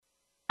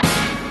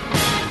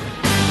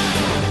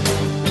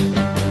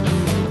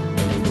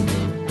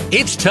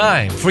It's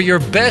time for your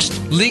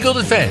best legal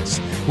defense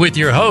with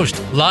your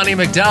host, Lonnie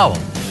McDowell.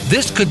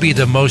 This could be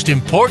the most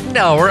important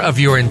hour of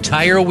your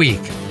entire week.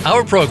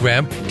 Our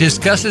program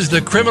discusses the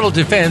criminal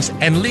defense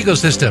and legal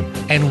system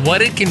and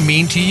what it can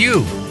mean to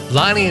you.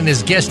 Lonnie and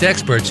his guest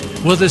experts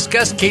will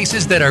discuss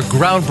cases that are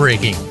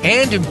groundbreaking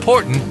and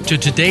important to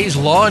today's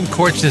law and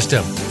court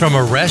system, from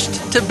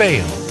arrest to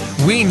bail.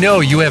 We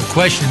know you have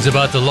questions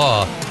about the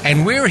law,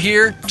 and we're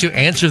here to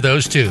answer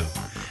those too.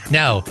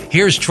 Now,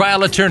 here's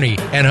trial attorney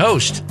and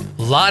host,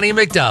 Lonnie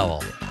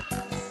McDowell.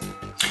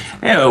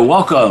 Hey,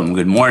 welcome.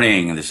 Good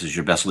morning. This is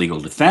your best legal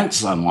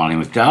defense. I'm Lonnie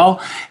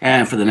McDowell,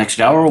 and for the next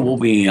hour, we'll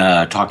be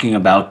talking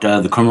about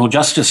the criminal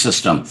justice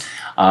system.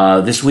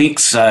 This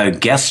week's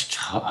guest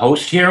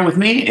host here with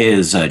me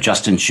is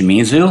Justin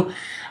Shimizu.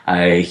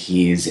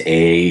 He's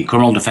a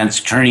criminal defense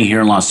attorney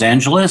here in Los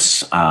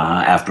Angeles.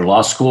 After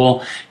law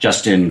school,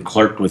 Justin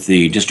clerked with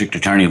the District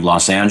Attorney of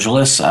Los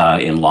Angeles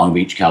in Long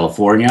Beach,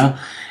 California.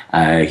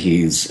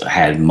 He's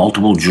had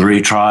multiple jury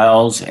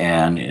trials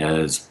and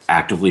is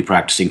actively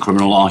practicing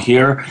criminal law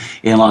here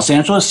in Los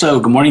Angeles.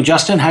 So good morning,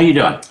 Justin. How you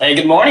doing? Hey,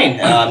 good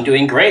morning. I'm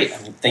doing great.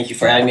 Thank you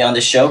for having me on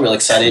this show. Real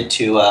excited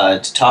to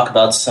talk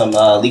about some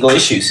legal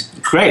issues.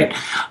 Great.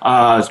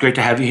 It's great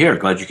to have you here.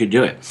 Glad you could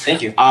do it.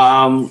 Thank you.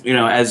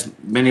 As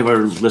many of our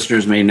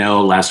listeners may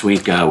know, last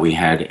week we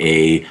had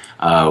a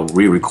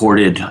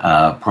re-recorded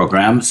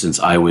program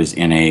since I was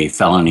in a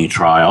felony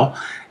trial.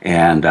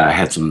 And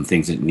had some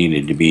things that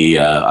needed to be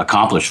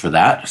accomplished for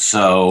that.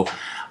 So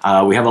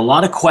we have a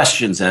lot of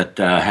questions that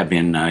have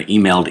been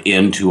emailed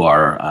into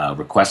our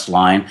request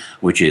line,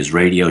 which is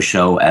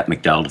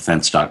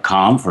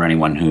radioshow@mcdowelldefense.com for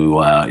anyone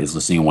who is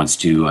listening and wants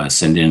to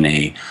send in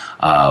a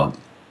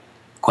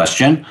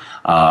question.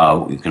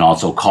 You can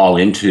also call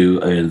into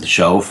the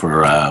show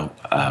for a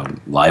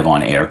live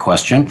on-air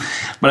question.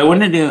 But I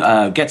wanted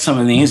to get some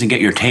of these and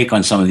get your take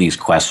on some of these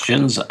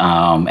questions,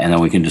 and then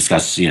we can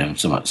discuss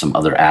some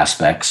other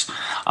aspects.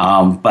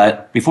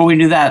 But before we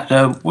do that, why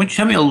don't you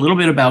tell me a little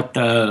bit about,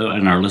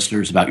 and our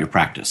listeners, about your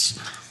practice?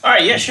 All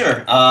right, yeah,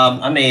 sure.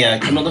 I'm a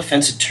criminal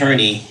defense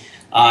attorney.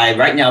 I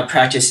right now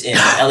practice in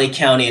LA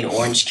County and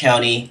Orange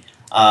County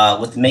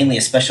with mainly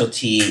a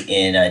specialty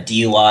in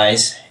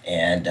DUIs,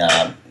 and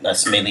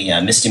that's mainly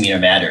misdemeanor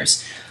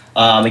matters.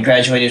 I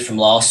graduated from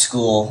law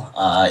school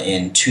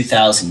in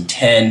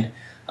 2010,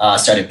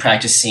 started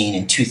practicing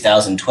in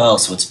 2012,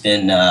 so it's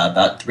been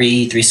about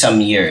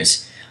three-some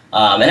years.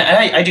 And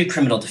I do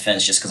criminal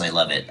defense just because I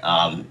love it.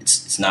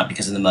 It's not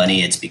because of the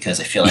money, it's because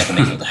I feel like I'm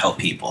able to help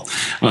people.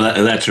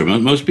 Well, that's true.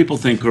 Most people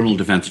think criminal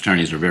defense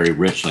attorneys are very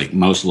rich, like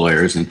most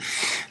lawyers, and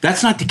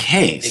that's not the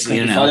case. It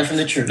couldn't be farther from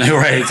the truth.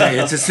 Right.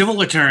 It's the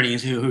civil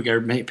attorneys who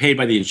get paid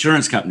by the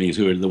insurance companies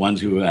who are the ones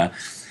who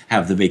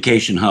have the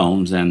vacation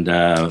homes and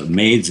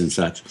maids and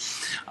such.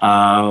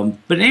 But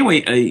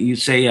anyway, you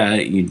say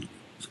you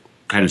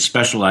kind of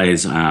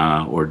specialize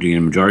or do the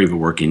majority of your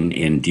work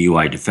in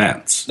DUI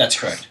defense. That's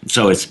correct.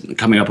 So it's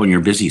coming up on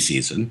your busy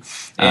season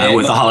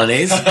with the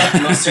holidays.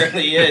 Most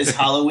certainly is.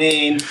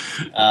 Halloween,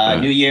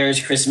 New Year's,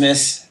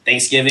 Christmas,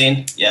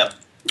 Thanksgiving. Yep.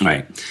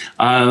 Right.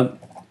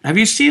 Have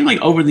you seen,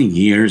 over the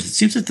years, it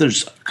seems that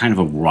there's kind of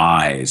a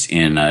rise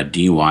in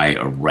DUI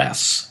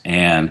arrests,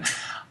 and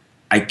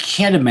I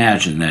can't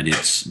imagine that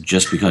it's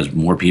just because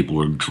more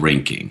people are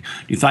drinking.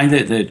 Do you find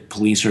that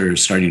police are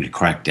starting to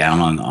crack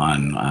down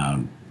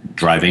on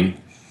driving?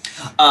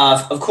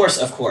 Of course.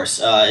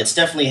 It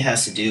definitely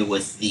has to do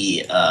with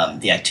the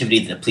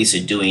activity that the police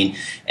are doing,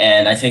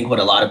 and I think what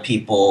a lot of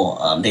people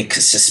they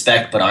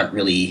suspect but aren't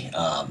really.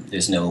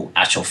 There's no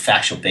actual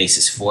factual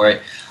basis for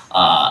it.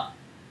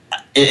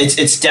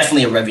 It's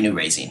definitely a revenue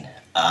raising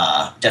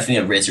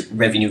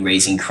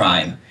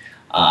crime.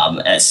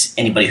 As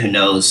anybody who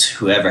knows,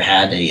 whoever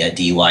had a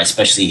DUI,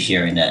 especially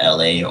here in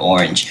LA or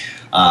Orange,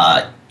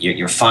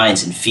 your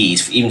fines and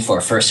fees, even for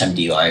a first-time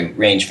DUI,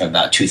 range from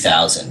about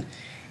 $2,000.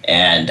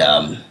 And,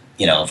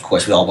 of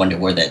course, we all wonder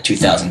where that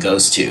 $2,000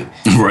 goes to.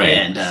 Right.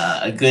 And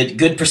a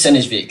good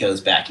percentage of it goes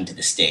back into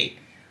the state.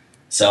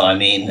 So,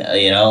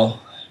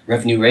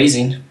 revenue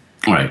raising.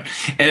 Right.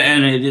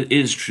 And it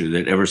is true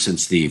that ever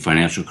since the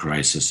financial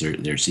crisis,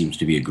 there seems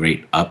to be a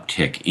great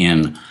uptick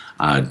in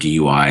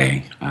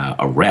DUI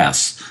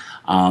arrests.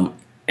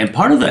 And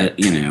part of that,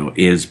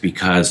 is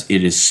because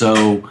it is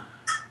so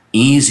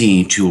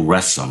easy to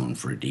arrest someone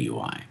for a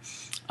DUI.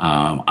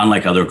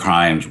 Unlike other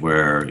crimes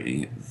where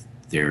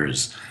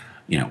there's,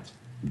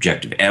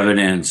 objective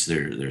evidence,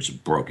 there's a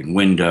broken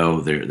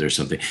window, there's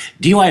something.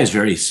 DUI is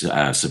very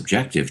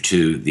subjective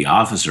to the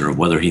officer of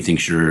whether he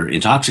thinks you're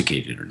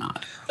intoxicated or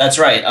not. That's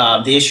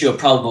right. The issue of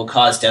probable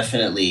cause,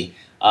 definitely.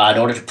 In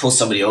order to pull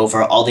somebody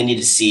over, all they need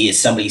to see is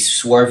somebody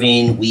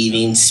swerving,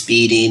 weaving,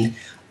 speeding.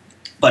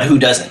 But who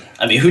doesn't?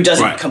 Who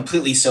doesn't right.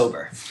 completely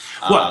sober?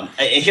 Well,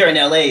 here in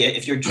LA,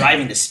 if you're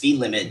driving the speed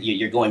limit,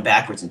 you're going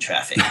backwards in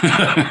traffic.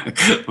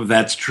 Well,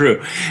 that's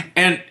true.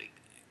 And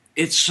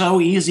it's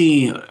so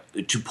easy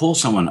to pull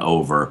someone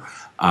over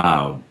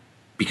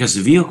because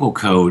the vehicle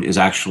code is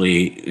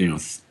actually,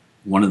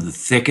 one of the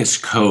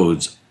thickest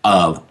codes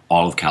of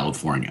all of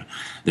California.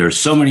 There are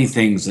so many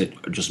things that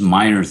are just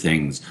minor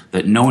things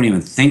that no one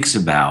even thinks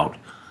about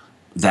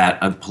that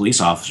a police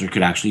officer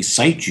could actually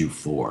cite you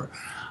for.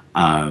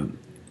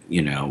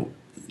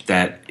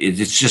 That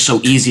it's just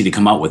so easy to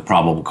come up with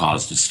probable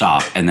cause to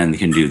stop, and then they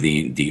can do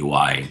the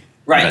DUI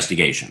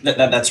investigation.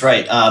 That's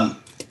right.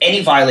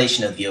 Any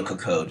violation of vehicle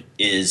code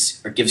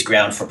gives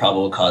ground for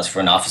probable cause for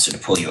an officer to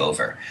pull you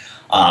over.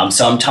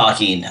 So I'm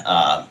talking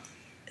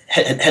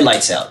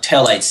headlights out,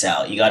 taillights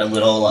out. You got a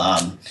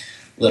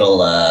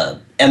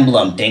little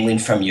emblem dangling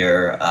from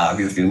your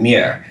rearview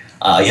mirror.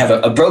 You have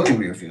a broken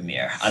rearview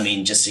mirror. I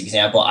mean, just an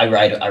example. I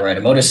ride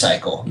a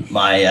motorcycle.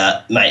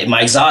 My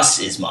exhaust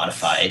is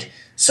modified,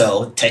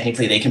 so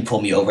technically they can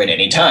pull me over at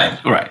any time.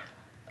 Right.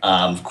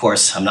 Of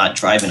course, I'm not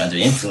driving under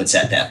influence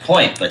at that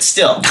point, but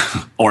still.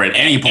 Or at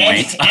any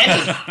point.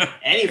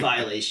 Any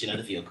violation of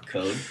the vehicle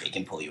code, they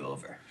can pull you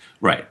over.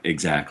 Right,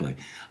 exactly.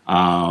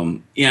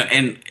 And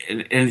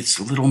it's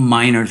little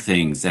minor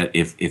things that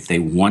if they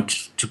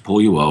want to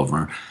pull you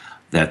over,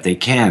 that they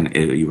can.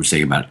 You were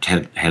saying about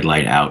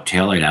headlight out,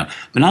 taillight out.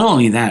 But not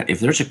only that, if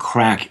there's a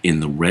crack in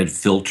the red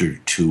filter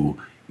to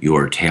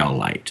your tail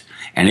light,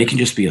 and it can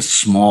just be a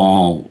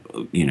small,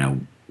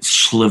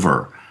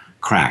 sliver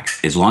crack.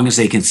 As long as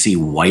they can see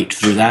white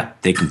through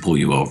that, they can pull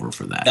you over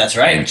for that. That's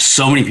right. And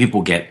so many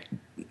people get,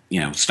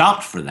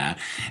 stopped for that.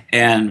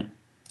 And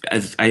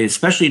I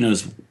especially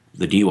notice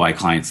the DUI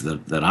clients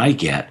that I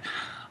get,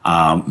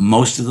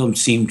 most of them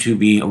seem to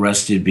be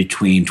arrested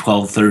between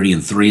 12:30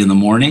 and 3 in the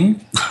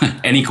morning.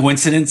 Any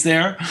coincidence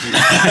there?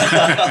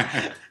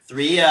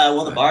 3,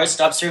 the bar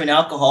stops serving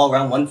alcohol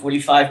around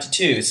 1:45 to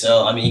 2.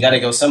 So, I mean, you got to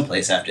go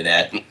someplace after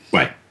that.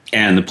 Right.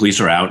 And the police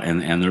are out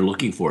and they're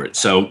looking for it.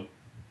 So,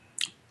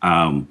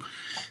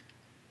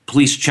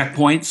 police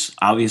checkpoints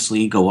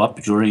obviously go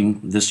up during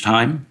this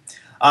time.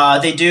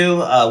 They do.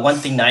 One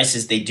thing nice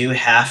is they do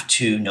have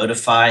to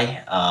notify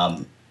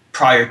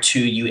prior to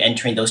you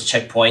entering those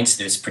checkpoints.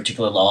 There's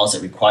particular laws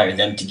that require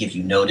them to give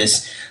you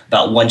notice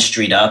about one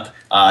street up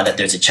that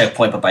there's a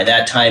checkpoint, but by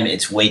that time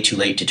it's way too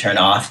late to turn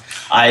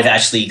off. I've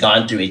actually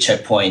gone through a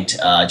checkpoint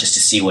just to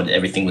see what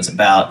everything was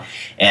about,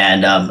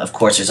 and of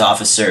course there's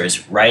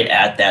officers right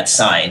at that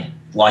sign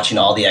watching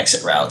all the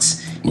exit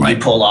routes. Right.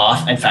 You pull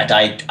off. In fact,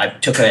 I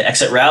took an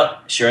exit route.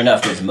 Sure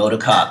enough, there's a motor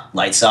cop,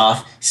 lights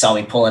off, saw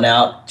me pulling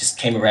out, just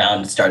came around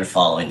and started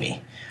following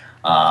me.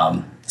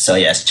 So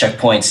yes,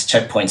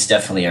 checkpoints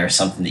definitely are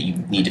something that you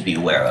need to be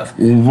aware of.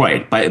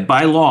 Right.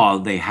 By law,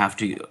 they have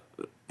to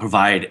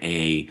provide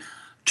a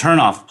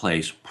turnoff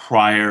place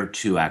prior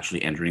to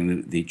actually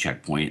entering the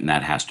checkpoint, and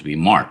that has to be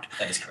marked.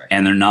 That is correct.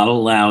 And they're not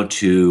allowed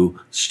to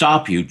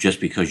stop you just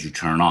because you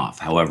turn off.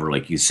 However,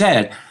 like you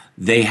said,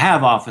 they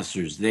have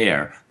officers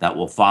there that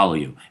will follow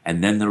you,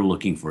 and then they're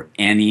looking for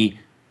any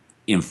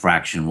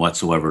infraction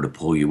whatsoever to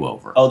pull you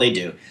over. Oh, they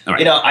do.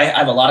 Right. I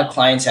have a lot of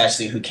clients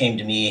actually who came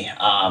to me.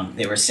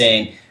 They were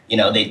saying,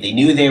 they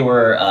knew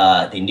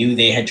they knew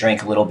they had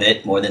drank a little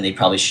bit more than they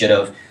probably should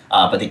have,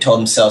 but they told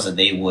themselves that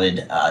they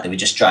would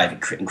just drive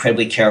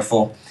incredibly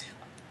careful.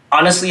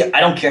 Honestly, I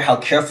don't care how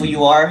careful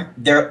you are.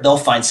 They'll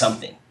find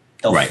something.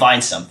 They'll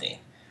find something.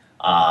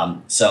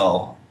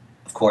 So,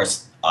 of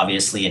course,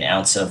 obviously, an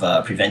ounce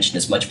of prevention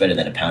is much better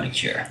than a pound of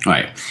cure.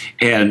 Right.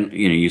 And,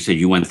 you said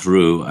you went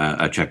through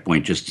a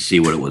checkpoint just to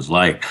see what it was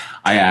like.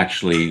 I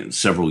actually,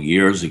 several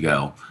years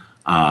ago,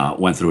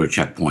 went through a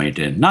checkpoint,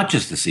 and not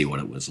just to see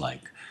what it was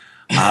like.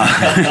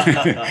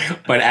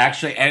 But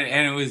actually,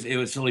 and it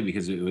was silly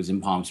because it was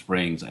in Palm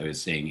Springs. I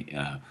was staying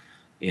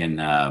in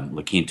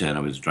La Quinta, and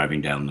I was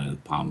driving down the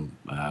Palm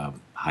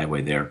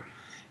Highway there.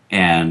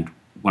 And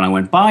when I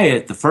went by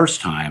it the first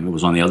time, it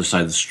was on the other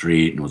side of the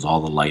street, and it was all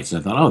the lights. And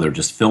I thought, they're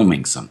just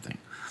filming something.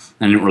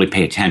 And I didn't really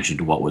pay attention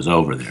to what was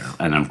over there.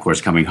 And of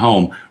course, coming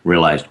home,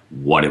 realized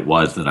what it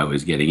was that I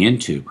was getting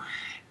into.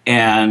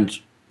 And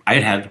I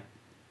had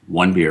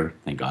one beer,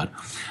 thank God.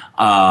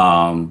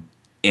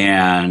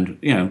 And,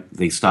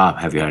 they stop.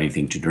 Have you had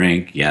anything to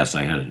drink? Yes,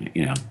 I had,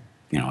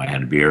 I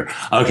had a beer.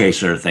 Okay,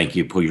 sir, thank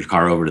you. Pull your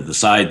car over to the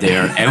side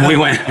there. And we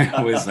went,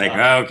 I was like,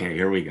 okay,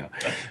 here we go.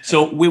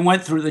 So we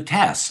went through the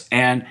tests.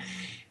 And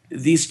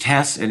these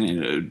tests,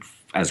 and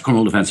as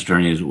criminal defense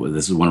attorneys,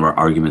 this is one of our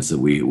arguments that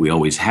we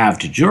always have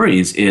to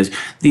juries, is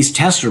these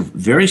tests are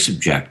very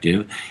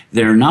subjective.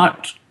 They're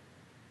not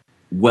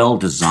well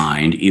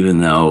designed,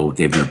 even though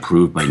they've been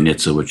approved by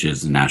NHTSA, which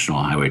is the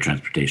National Highway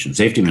Transportation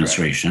Safety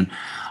Administration.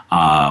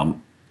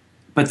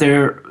 But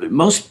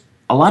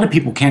a lot of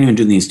people can't even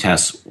do these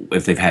tests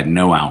if they've had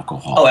no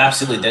alcohol. Oh,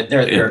 absolutely.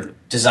 They're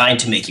designed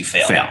to make you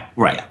fail.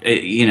 Right.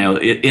 Yeah.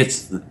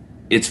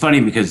 It's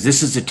funny because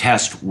this is a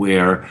test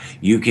where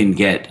you can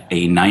get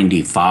a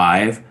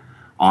 95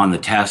 on the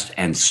test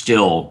and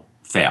still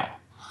fail.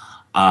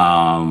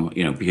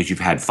 Because you've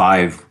had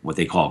 5 what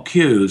they call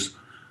Qs,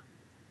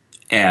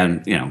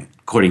 and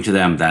according to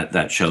them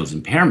that shows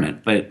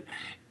impairment. But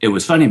it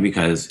was funny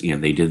because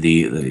they did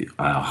the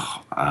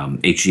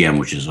HGM,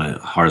 which is a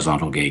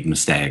horizontal gait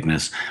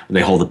nystagmus.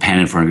 They hold the pen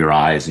in front of your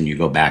eyes and you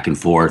go back and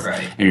forth,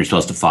 and you're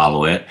supposed to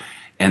follow it.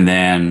 And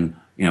then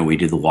we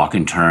did the walk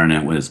and turn,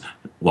 and it was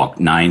walk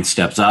 9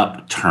 steps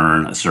up,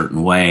 turn a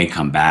certain way,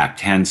 come back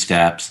 10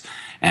 steps.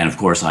 And of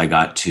course, I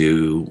got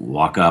to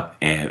walk up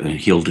and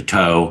heel to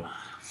toe.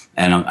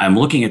 And I'm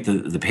looking at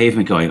the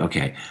pavement going,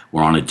 okay,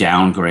 we're on a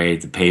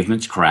downgrade. The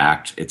pavement's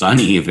cracked. It's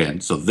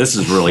uneven. So this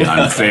is really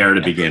unfair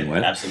to begin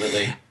with.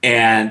 Absolutely.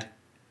 And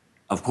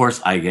of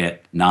course, I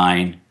get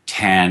 9,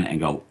 10 and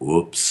go,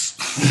 oops.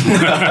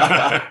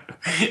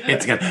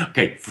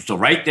 Okay, so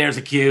right there's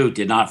a cue.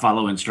 Did not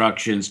follow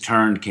instructions.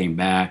 Turned, came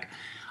back.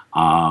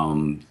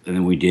 And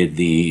then we did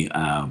the,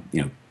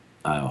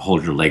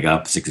 hold your leg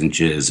up 6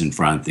 inches in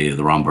front, the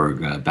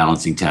Romberg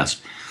balancing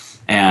test.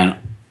 And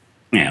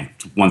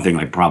one thing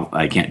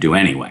I can't do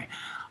anyway.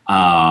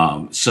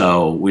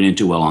 So we didn't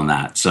do well on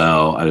that.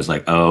 So I was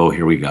like, oh,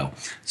 here we go.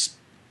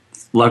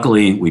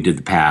 Luckily, we did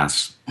the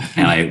pass,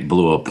 and I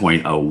blew a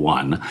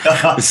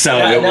 .01. So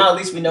now at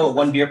least we know what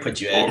 1 beer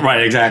put you in.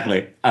 Right,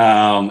 exactly.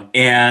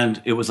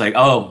 And it was like,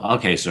 oh,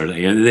 okay, sir.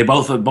 They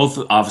both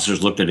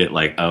officers looked at it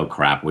like, oh,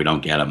 crap, we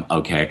don't get them.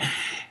 Okay.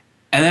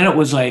 And then it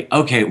was like,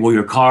 okay, well,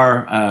 your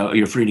car,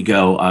 you're free to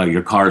go.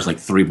 Your car is like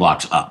 3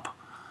 blocks up.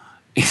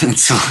 And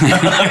so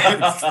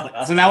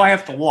now I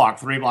have to walk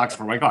 3 blocks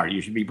for my car.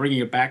 You should be bringing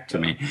it back to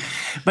me.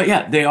 But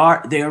yeah, they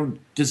are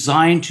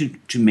designed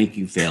to make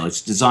you fail. It's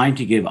designed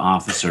to give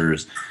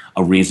officers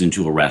a reason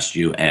to arrest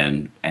you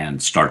and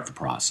start the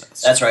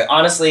process. That's right.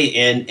 Honestly,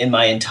 in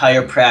my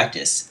entire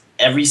practice,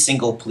 every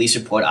single police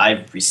report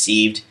I've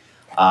received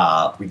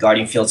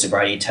regarding field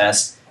sobriety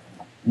tests,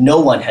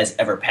 no one has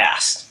ever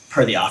passed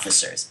per the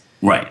officers.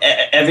 Right.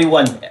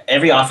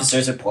 Every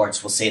officer's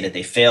reports will say that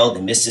they failed,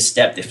 they missed a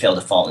step, they failed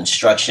to follow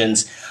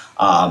instructions.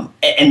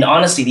 And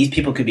honestly, these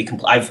people could be,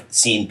 I've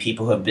seen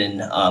people who have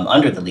been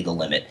under the legal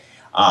limit,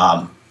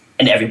 and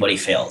everybody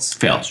fails.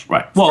 Fails,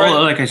 right.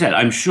 Well, like I said,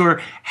 I'm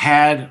sure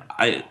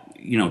I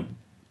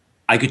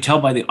could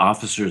tell by the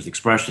officers'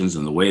 expressions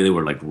and the way they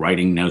were like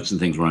writing notes and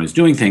things when I was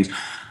doing things,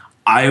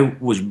 I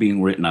was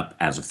being written up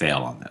as a fail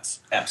on this.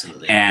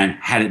 Absolutely. And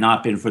had it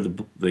not been for the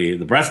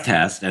breath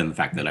test and the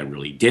fact that I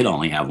really did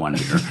only have 1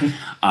 beer,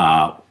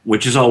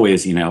 which is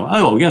always,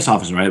 oh, yes,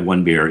 officer, I had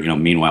 1 beer.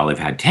 Meanwhile, they've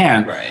had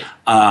 10. Right.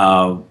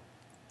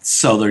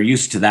 So they're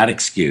used to that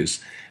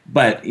excuse.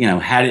 But,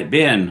 had it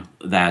been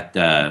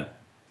that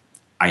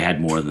I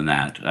had more than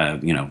that,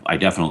 I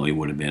definitely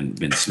would have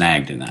been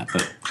snagged in that.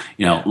 But,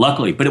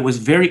 luckily. But it was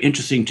very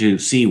interesting to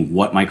see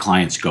what my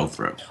clients go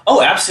through.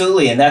 Oh,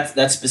 absolutely. And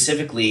that's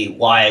specifically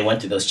why I went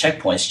through those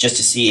checkpoints, just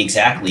to see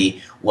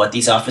exactly what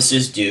these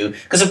officers do.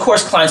 Because, of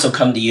course, clients will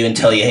come to you and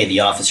tell you, hey,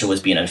 the officer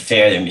was being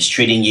unfair. They're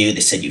mistreating you.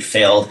 They said you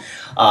failed.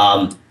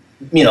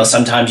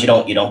 Sometimes you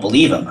don't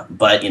believe them.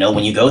 But,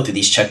 when you go through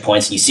these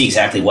checkpoints and you see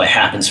exactly what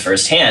happens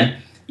firsthand,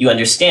 you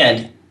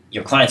understand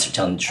your clients are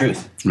telling the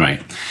truth.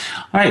 Right.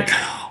 All right.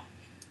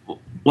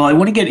 Well, I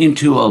want to get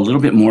into a little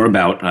bit more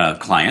about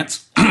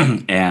clients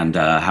and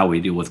how we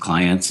deal with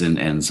clients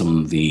and some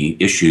of the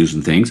issues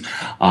and things.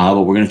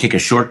 But we're going to take a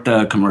short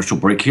commercial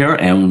break here,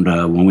 and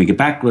when we get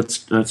back, let's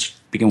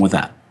begin with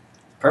that.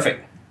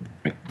 Perfect.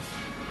 Right.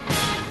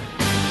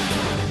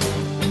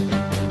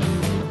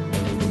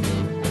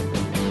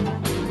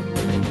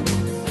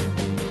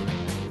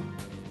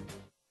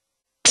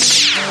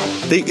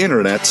 The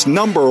Internet's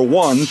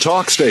 #1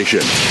 talk station.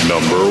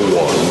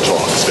 #1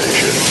 talk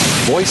station.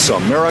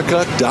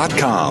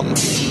 VoiceAmerica.com.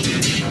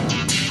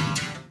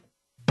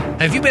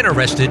 Have you been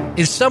arrested?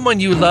 Is someone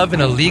you love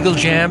in a legal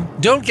jam?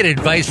 Don't get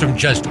advice from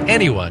just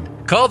anyone.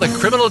 Call the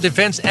criminal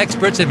defense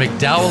experts at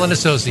McDowell &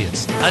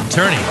 Associates,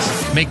 attorneys.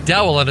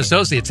 McDowell &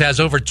 Associates has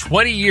over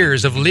 20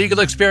 years of legal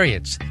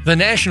experience. The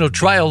National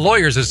Trial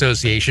Lawyers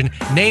Association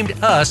named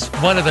us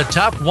one of the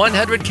top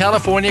 100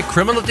 California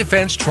criminal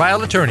defense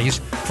trial attorneys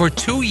for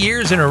 2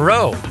 years in a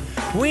row.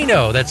 We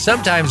know that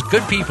sometimes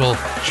good people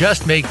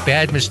just make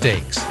bad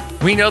mistakes.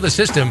 We know the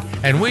system,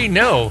 and we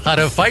know how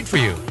to fight for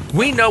you.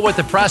 We know what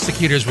the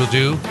prosecutors will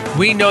do,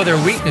 we know their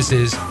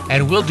weaknesses,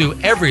 and we'll do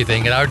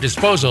everything at our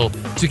disposal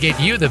to get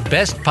you the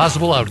best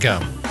possible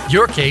outcome.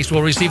 Your case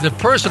will receive the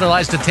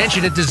personalized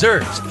attention it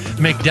deserves.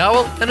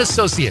 McDowell &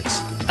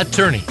 Associates,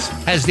 attorneys,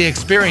 has the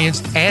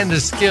experience and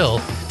the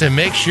skill to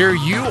make sure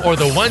you or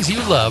the ones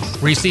you love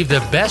receive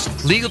the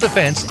best legal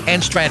defense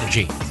and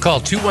strategy.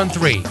 Call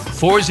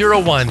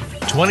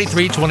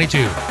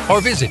 213-401-2322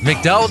 or visit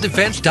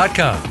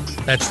McDowellDefense.com.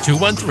 That's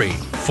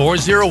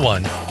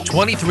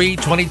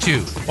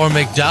 213-401-2322 or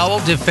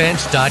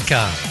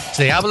McDowellDefense.com.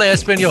 Se habla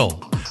español.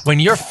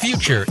 When your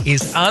future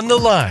is on the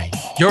line,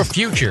 your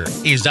future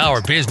is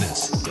our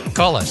business.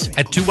 Call us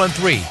at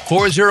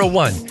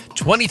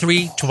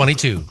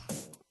 213-401-2322.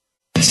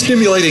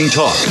 Stimulating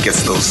talk.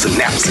 Gets those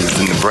synapses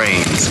in the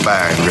brain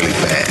firing really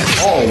fast.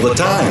 All the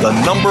time. The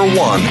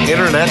 #1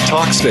 Internet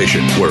talk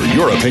station where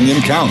your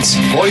opinion counts.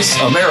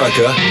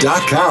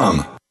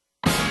 VoiceAmerica.com.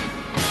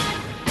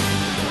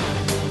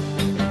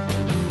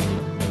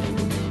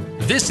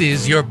 This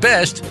is Your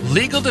Best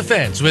Legal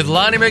Defense with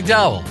Lonnie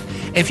McDowell.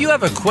 If you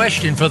have a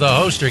question for the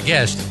host or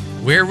guest,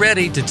 we're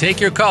ready to take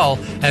your call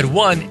at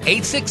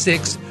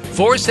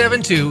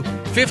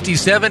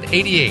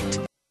 1-866-472-5788.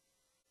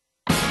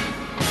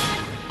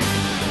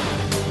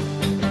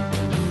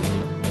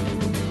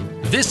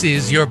 This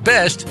is Your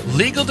Best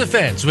Legal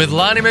Defense with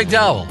Lonnie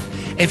McDowell.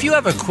 If you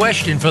have a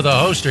question for the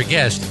host or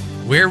guest,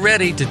 we're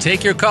ready to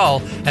take your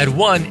call at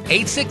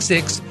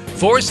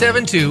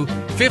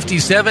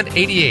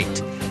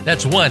 1-866-472-5788.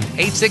 That's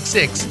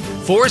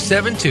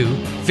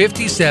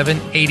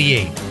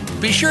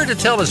 1-866-472-5788. Be sure to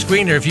tell the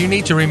screener if you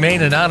need to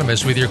remain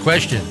anonymous with your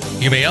question.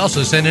 You may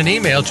also send an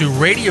email to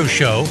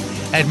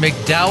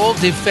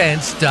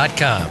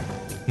radioshow@mcdowelldefense.com.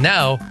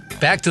 Now,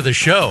 back to the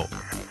show.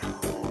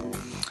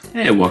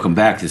 Hey, welcome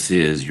back. This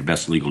is Your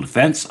Best Legal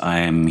Defense.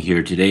 I'm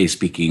here today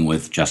speaking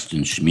with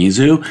Justin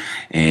Shimizu,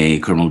 a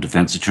criminal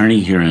defense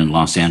attorney here in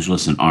Los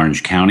Angeles and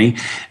Orange County.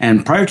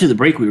 And prior to the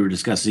break, we were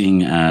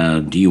discussing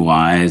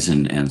DUIs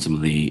and some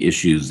of the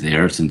issues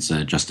there, since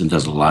Justin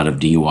does a lot of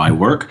DUI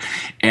work.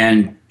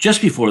 And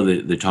just before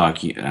the talk,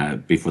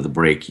 before the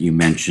break, you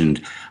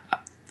mentioned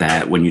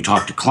that when you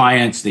talk to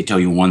clients, they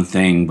tell you one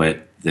thing,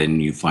 but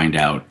then you find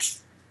out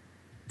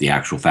the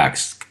actual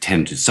facts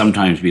tend to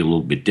sometimes be a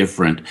little bit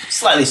different.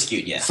 Slightly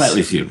skewed, yes.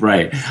 Slightly skewed,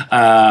 right.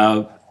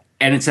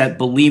 And it's that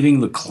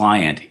believing the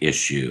client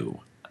issue.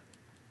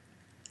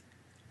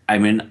 I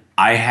mean,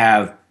 I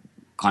have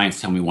clients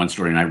tell me one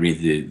story, and I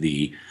read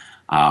the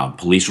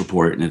police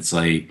report, and it's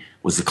like,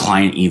 was the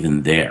client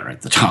even there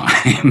at the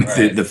time?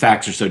 Right. The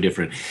facts are so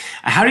different.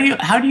 How do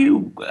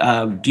you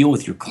deal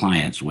with your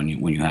clients when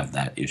you have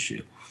that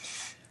issue?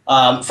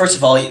 First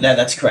of all,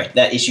 that's correct.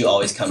 That issue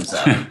always comes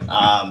up.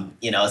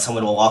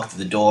 Someone will walk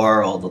through the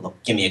door, or they'll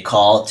give me a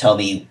call, tell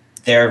me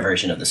their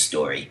version of the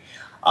story,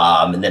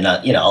 and then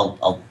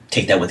I'll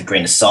take that with a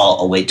grain of salt.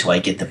 I'll wait till I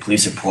get the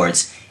police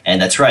reports,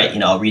 and that's right.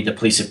 I'll read the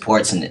police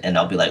reports, and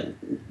I'll be like,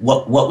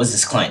 what was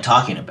this client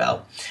talking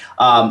about?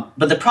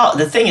 But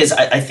the thing is,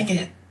 I think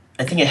it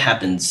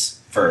happens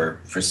for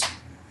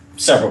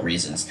several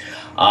reasons.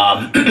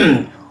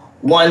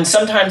 One,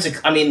 sometimes,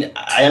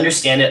 I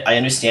understand it. I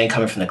understand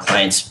coming from the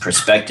client's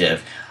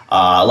perspective.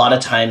 A lot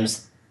of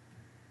times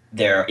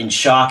they're in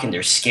shock and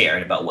they're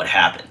scared about what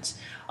happens.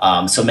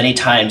 So many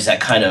times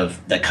that kind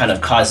of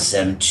causes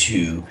them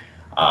to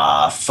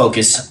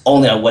focus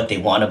only on what they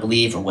want to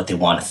believe or what they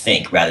want to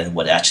think rather than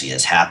what actually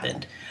has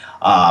happened.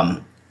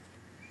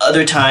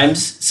 Other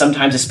times,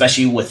 sometimes,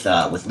 especially with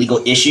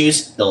legal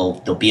issues,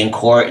 they'll be in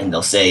court and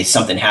they'll say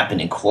something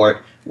happened in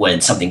court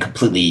when something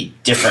completely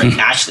different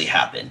actually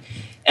happened.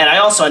 And I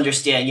also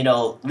understand,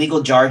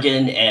 legal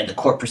jargon and the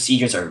court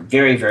procedures are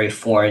very, very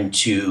foreign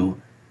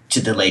to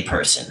the lay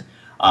person.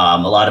 A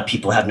lot of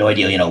people have no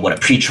idea, what a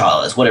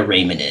pretrial is, what a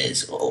arraignment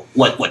is,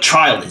 what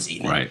trial is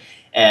even. Right.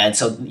 And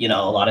so,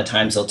 a lot of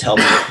times they'll tell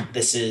me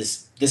this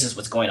is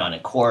what's going on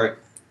in court.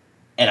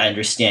 And I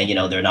understand,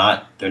 they're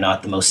not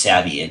the most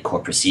savvy in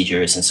court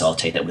procedures, and so I'll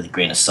take that with a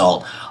grain of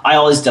salt. I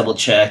always double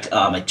check.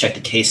 I check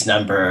the case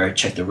number,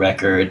 check the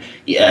record.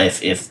 Yeah,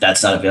 if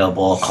that's not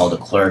available, I'll call the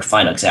clerk,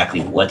 find out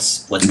exactly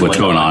what's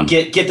going on.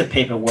 Get the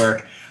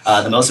paperwork.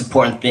 The most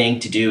important thing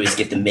to do is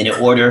get the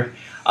minute order.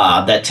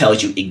 That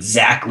tells you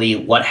exactly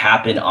what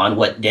happened on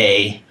what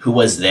day, who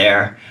was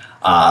there.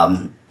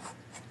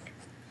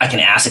 I can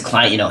ask the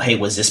client, hey,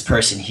 was this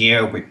person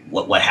here?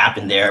 What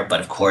happened there? But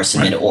of course, the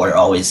minute order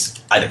always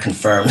either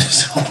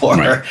confirms or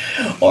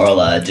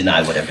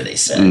deny whatever they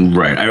said.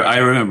 Right. I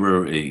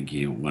remember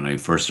when I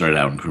first started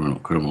out in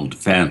criminal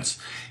defense,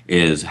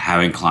 is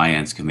having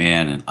clients come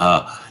in and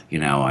I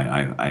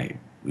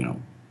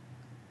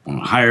want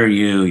to hire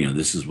you.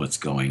 This is what's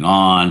going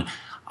on.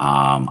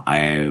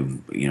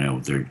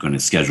 They're going to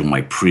schedule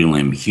my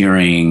prelim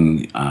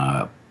hearing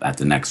at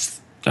the next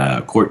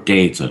court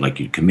date, so I'd like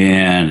you to come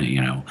in.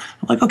 I'm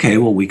like, okay,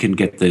 well, we can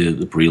get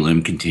the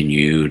prelim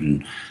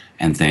continued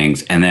and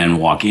things, and then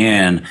walk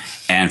in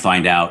and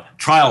find out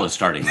trial is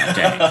starting that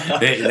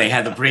day. They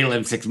had the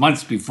prelim 6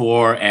 months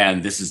before,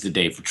 and this is the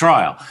day for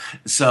trial.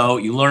 So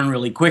you learn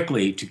really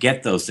quickly to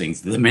get those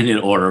things, the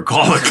minute order,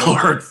 call the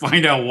clerk,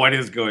 find out what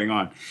is going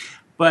on.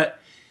 But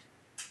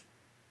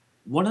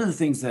one of the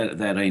things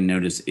that I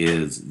notice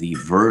is the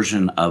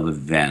version of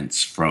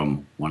events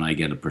from when I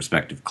get a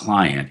prospective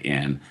client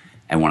in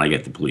and when I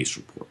get the police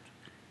report.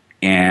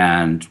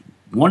 And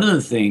one of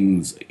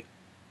the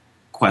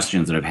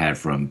questions that I've had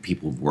from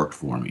people who've worked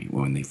for me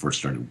when they first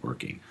started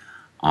working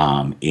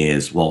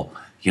is, well,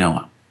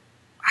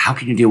 how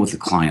can you deal with the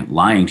client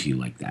lying to you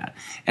like that?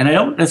 And I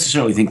don't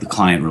necessarily think the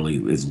client really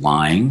is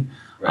lying,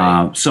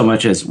 right. So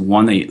much as,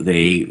 one,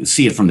 they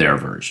see it from their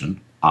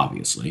version,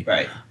 obviously.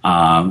 Right.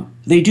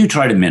 They do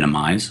try to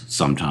minimize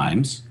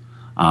sometimes,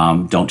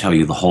 don't tell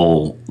you the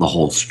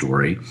whole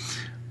story.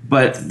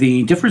 But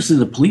the difference in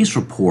the police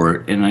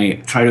report, and I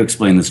try to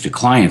explain this to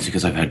clients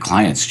because I've had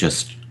clients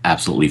just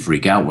absolutely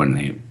freak out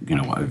when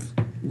I've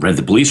read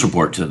the police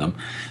report to them.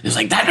 It's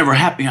like, that never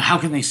happened. How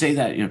can they say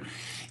that?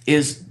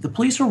 Is the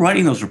police are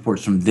writing those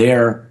reports from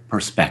their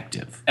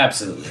perspective.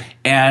 Absolutely.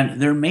 And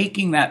they're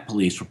making that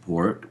police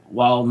report,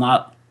 while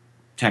not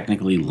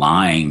technically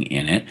lying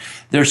in it,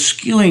 they're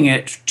skewing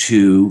it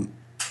to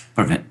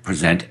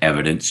present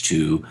evidence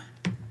to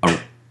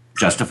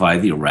justify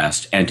the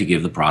arrest and to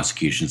give the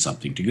prosecution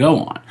something to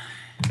go on.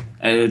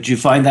 Do you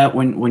find that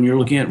when you're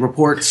looking at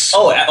reports?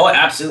 Oh,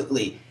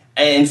 absolutely.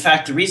 In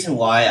fact, the reason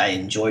why I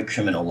enjoy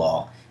criminal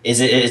law is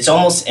it's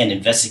almost an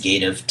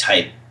investigative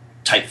type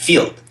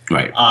field.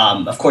 Right.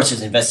 Of course,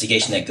 there's an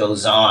investigation that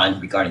goes on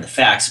regarding the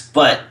facts,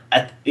 but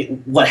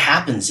what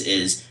happens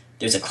is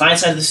there's a client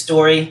side of the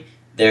story,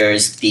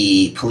 there's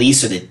the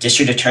police or the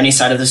district attorney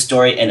side of the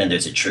story, and then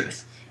there's a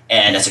truth.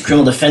 And as a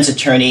criminal defense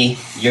attorney,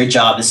 your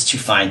job is to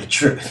find the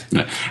truth.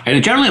 And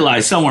it generally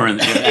lies somewhere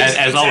in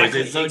as always.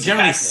 It's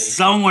generally Exactly.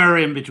 somewhere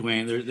in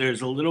between.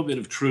 There's a little bit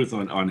of truth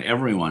on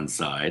everyone's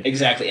side.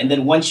 Exactly. And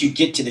then once you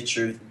get to the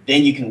truth,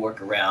 then you can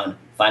work around,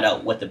 find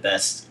out what the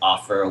best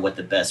offer or what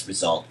the best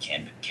result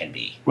can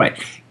be.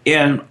 Right.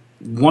 And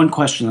one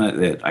question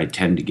that I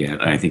tend to get,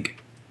 and I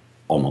think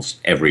almost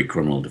every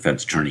criminal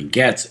defense attorney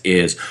gets,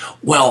 is,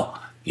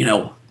 well,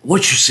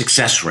 what's your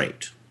success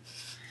rate?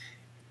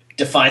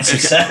 Define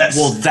success.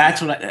 Well,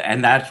 that's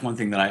one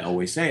thing that I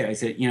always say. I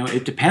said,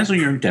 it depends on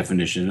your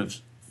definition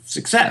of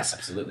success.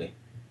 Absolutely.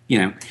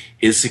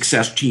 Is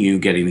success to you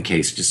getting the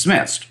case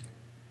dismissed?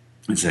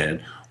 I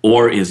said,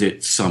 or is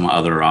it some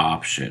other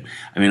option?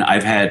 I mean,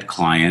 I've had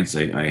clients.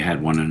 I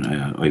had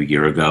one a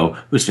year ago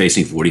who was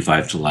facing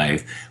 45 to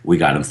life. We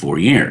got him 4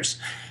 years.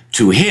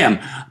 To him,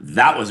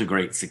 that was a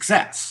great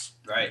success.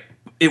 Right.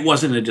 It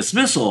wasn't a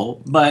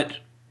dismissal, but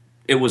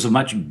it was a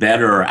much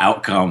better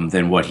outcome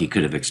than what he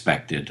could have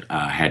expected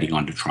had he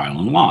gone to trial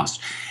and lost.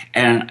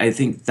 And I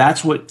think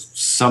that's what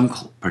some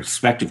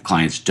prospective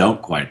clients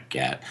don't quite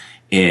get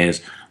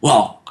is,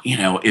 well,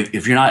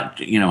 if you're not,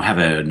 have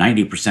a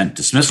 90%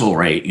 dismissal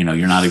rate,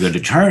 you're not a good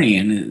attorney.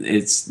 And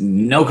it's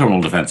no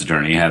criminal defense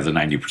attorney has a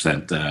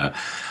 90%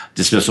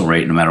 dismissal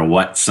rate, no matter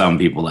what some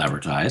people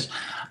advertise.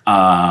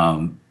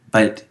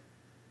 But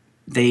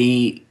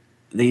they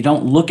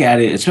don't look at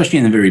it, especially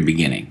in the very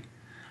beginning,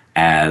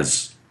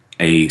 as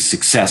a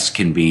success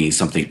can be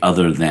something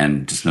other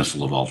than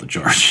dismissal of all the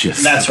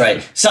charges. That's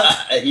right. So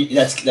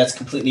that's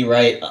completely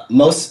right.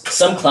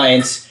 Some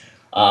clients,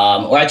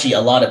 or actually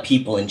a lot of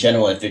people in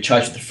general, if they're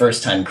charged with a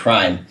first-time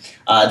crime,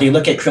 they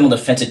look at criminal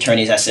defense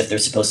attorneys as if they're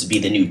supposed to be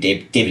the new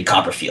David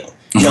Copperfield.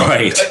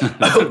 Right.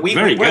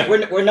 Very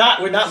good. We're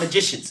not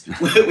magicians.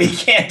 we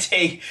can't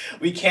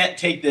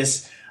take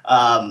this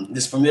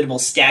this formidable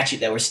statue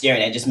that we're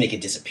staring at and just make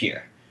it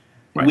disappear.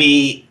 Right.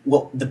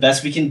 The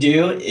best we can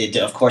do,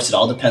 of course, it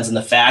all depends on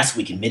the facts.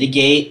 We can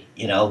mitigate,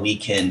 we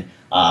can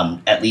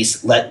at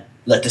least let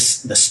the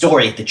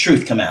story, the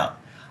truth come out.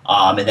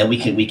 And then we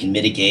can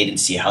mitigate and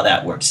see how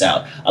that works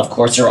out. Of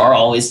course, there are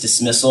always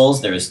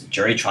dismissals. There's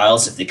jury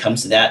trials if it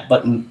comes to that.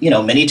 But,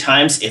 many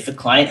times if a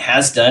client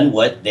has done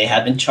what they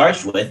have been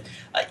charged with,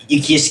 you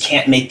just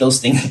can't make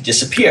those things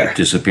disappear.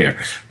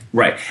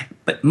 Right.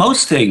 But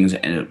most things,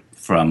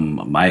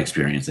 from my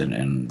experience,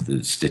 and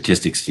the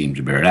statistics seem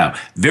to bear it out,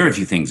 very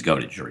few things go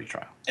to jury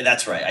trial. And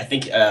that's right. I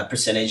think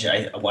percentage,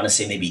 I want to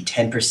say maybe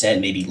 10%,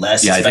 maybe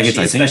less. Yeah, I think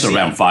it's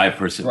around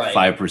 5%. Right,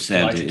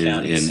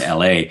 5% in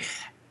LA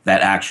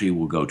that actually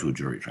will go to a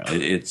jury trial.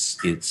 It's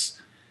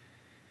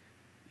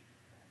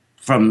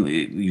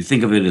you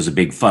think of it as a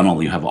big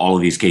funnel. You have all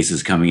of these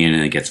cases coming in,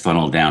 and it gets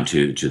funneled down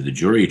to the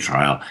jury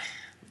trial.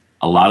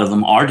 A lot of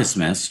them are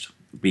dismissed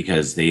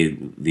because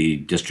the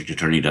district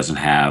attorney doesn't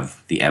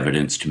have the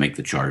evidence to make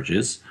the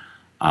charges,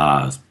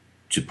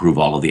 to prove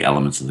all of the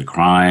elements of the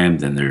crime.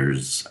 Then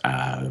there's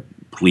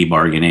plea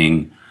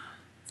bargaining.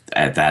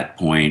 At that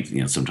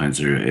point, sometimes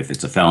if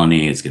it's a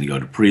felony, it's going to go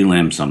to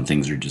prelim. Some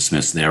things are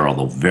dismissed there,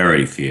 although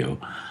very few.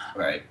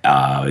 Right.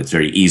 It's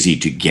very easy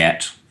to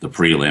get the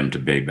prelim to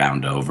be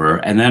bound over.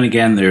 And then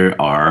again, there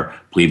are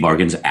plea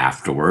bargains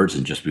afterwards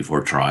and just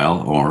before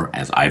trial, or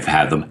as I've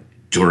had them,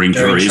 during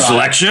jury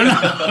selection.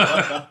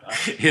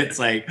 It's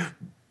like,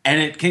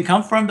 and it can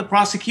come from the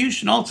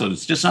prosecution also.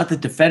 It's just not the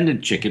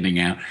defendant chickening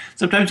out.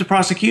 Sometimes the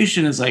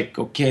prosecution is like,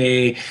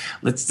 okay,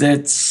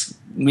 let's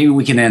maybe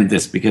we can end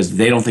this because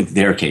they don't think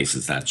their case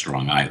is that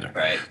strong either.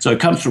 Right. So it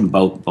comes from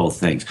both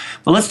things.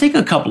 But let's take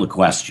a couple of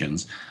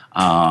questions.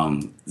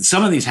 Some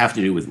of these have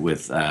to do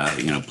with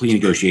plea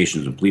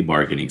negotiations and plea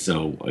bargaining.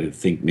 So I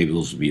think maybe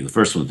those would be the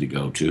first ones to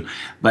go to.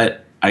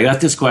 But I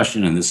got this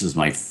question, and this is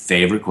my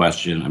favorite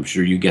question. I'm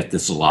sure you get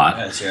this a lot.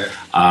 Let's hear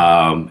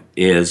it.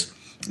 Is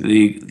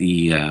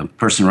the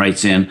person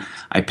writes in,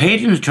 I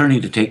paid an attorney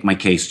to take my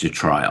case to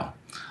trial.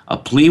 A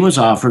plea was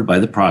offered by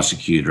the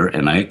prosecutor,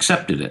 and I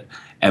accepted it.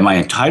 Am I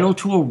entitled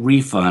to a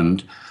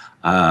refund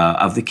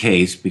of the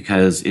case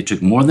because it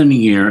took more than a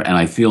year, and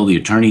I feel the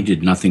attorney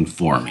did nothing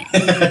for me?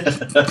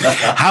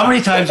 How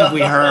many times have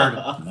we heard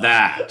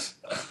that?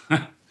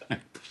 Have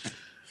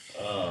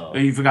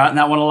you forgotten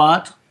that one a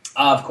lot?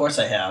 Of course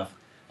I have.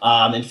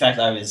 In fact,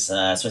 I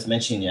was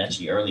mentioning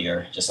actually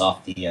earlier, just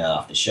off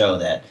the show,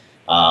 that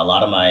a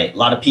lot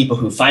of people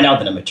who find out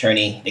that I'm an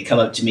attorney, they come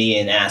up to me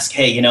and ask,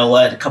 "Hey, you know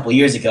what? A couple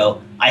years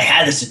ago, I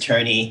had this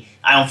attorney.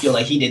 I don't feel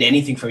like he did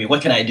anything for me.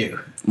 What can I do?"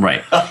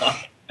 Right.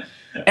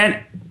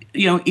 And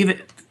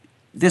even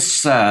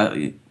this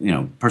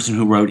person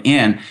who wrote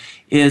in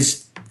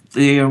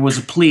there was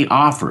a plea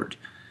offered.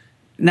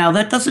 Now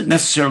that doesn't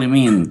necessarily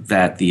mean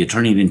that the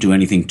attorney didn't do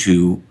anything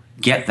to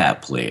get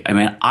that plea. I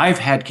mean, I've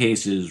had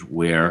cases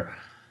where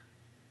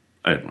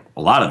a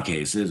lot of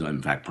cases,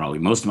 in fact, probably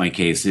most of my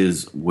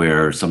cases,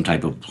 where some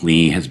type of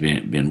plea has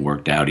been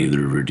worked out, either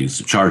to reduce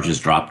the charges,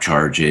 drop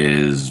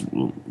charges,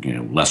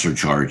 lesser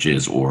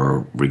charges,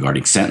 or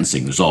regarding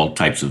sentencing. There's all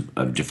types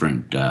of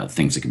different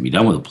things that can be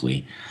done with a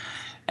plea.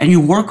 And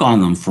you work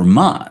on them for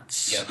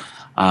months. Yep.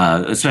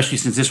 Especially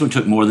since this one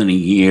took more than a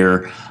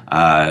year,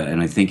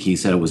 and I think he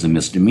said it was a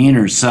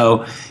misdemeanor.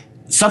 So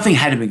something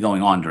had to be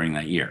going on during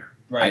that year.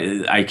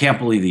 Right. I can't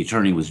believe the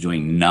attorney was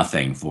doing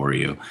nothing for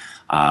you.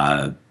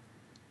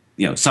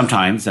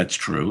 Sometimes that's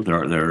true.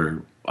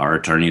 There are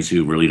attorneys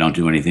who really don't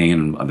do anything,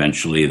 and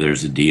eventually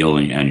there's a deal,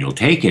 and you'll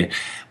take it.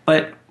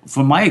 But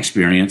from my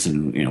experience,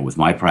 and with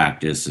my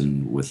practice,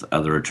 and with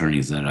other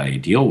attorneys that I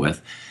deal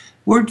with,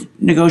 we're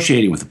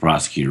negotiating with the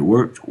prosecutor.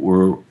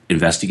 We're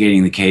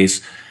investigating the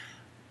case,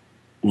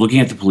 looking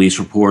at the police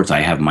reports. I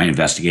have my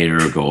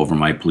investigator go over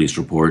my police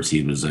reports.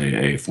 He was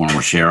a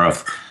former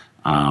sheriff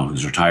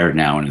who's retired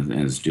now and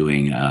is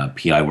doing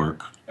PI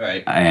work.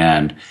 Right.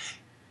 And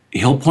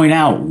he'll point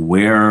out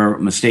where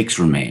mistakes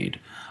were made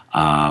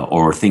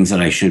or things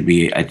that I should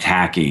be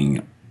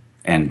attacking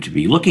and to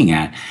be looking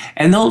at.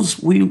 And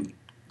those, we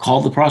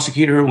call the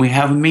prosecutor and we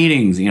have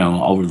meetings,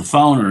 over the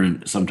phone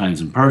or sometimes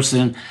in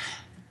person,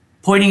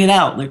 pointing it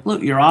out. Like,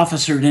 look, your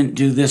officer didn't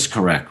do this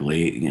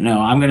correctly.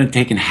 I'm going to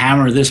take and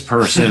hammer this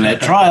person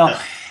at trial.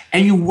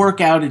 And you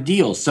work out a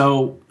deal.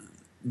 So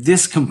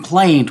this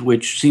complaint,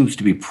 which seems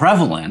to be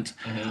prevalent,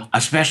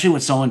 especially when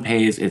someone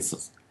pays,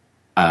 it's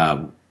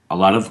a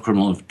lot of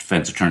criminal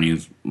defense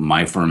attorneys,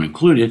 my firm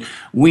included,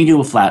 we do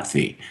a flat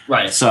fee.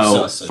 Right.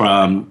 So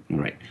from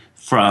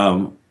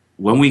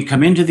when we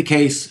come into the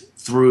case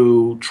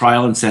through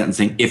trial and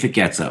sentencing, if it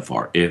gets that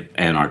far,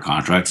 and our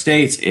contract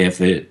states, if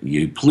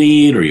you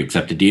plead or you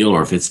accept a deal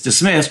or if it's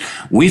dismissed,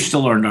 we've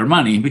still earned our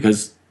money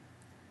because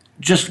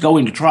just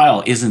going to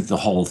trial isn't the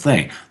whole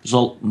thing.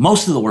 So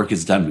most of the work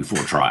is done before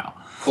trial.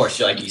 Of course,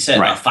 like you said,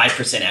 Right. about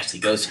 5% actually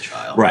goes to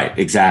trial. Right,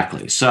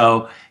 exactly.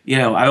 So,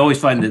 I always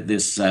find that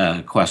this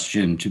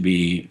question to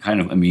be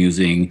kind of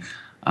amusing,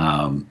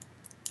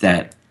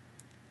 that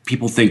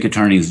people think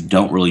attorneys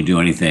don't really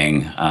do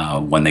anything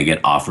when they get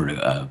offered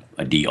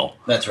a deal.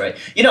 That's right.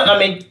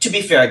 To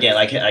be fair, again,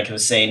 like I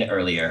was saying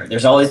earlier, there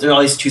are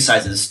always two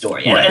sides of the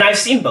story. And, Right. and I've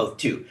seen both,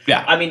 too.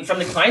 Yeah. From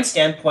the client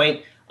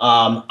standpoint,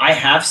 I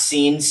have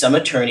seen some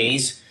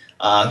attorneys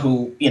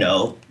who,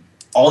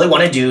 all they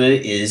want to do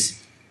is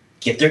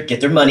get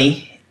their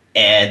money,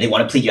 and they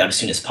want to plead you out as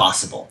soon as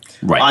possible.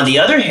 Right. On the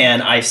other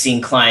hand, I've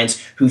seen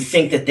clients who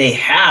think that they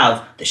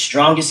have the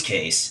strongest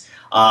case,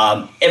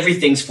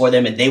 everything's for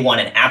them, and they want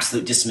an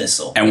absolute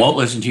dismissal. And won't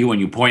listen to you when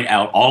you point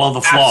out all of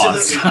the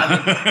flaws.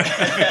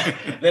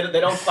 Absolutely. They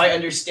don't quite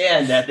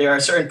understand that there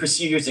are certain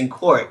procedures in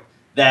court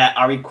that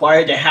are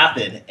required to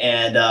happen,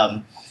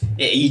 and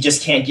you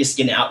just can't just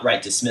get an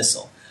outright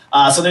dismissal.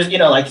 So there's,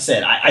 like you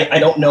said, I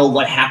don't know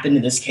what happened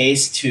in this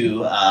case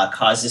to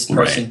cause this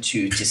person Right.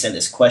 to send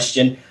this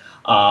question.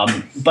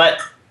 But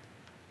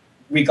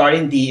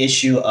regarding the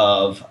issue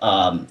of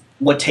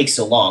what takes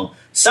so long,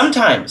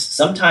 sometimes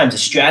a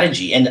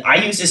strategy, and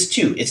I use this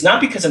too, it's not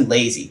because I'm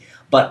lazy,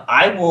 but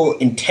I will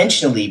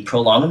intentionally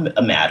prolong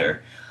a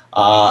matter.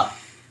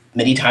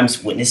 Many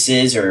times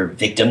witnesses or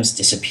victims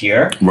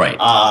disappear. Right.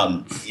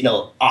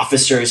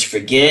 Officers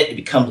forget, it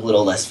becomes a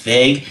little less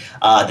vague.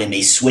 They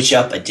may switch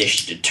up a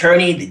district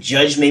attorney, the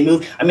judge may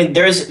move.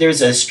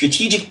 There's a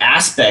strategic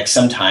aspect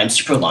sometimes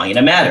to prolonging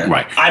a matter.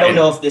 Right. I don't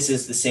know if this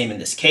is the same in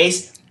this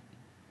case,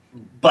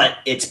 but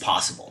it's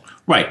possible.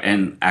 Right.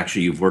 And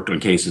actually, you've worked on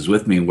cases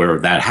with me where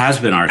that has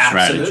been our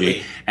strategy.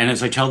 Absolutely. And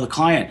as I tell the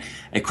client,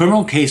 a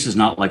criminal case is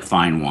not like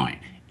fine wine.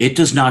 It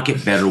does not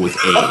get better with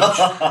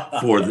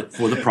age for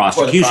the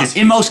prosecution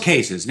in most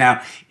cases.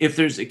 Now, if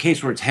there's a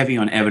case where it's heavy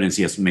on evidence,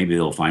 yes, maybe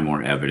they'll find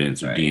more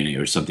evidence or Right. DNA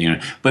or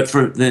something. But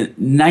for the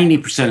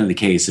 90% of the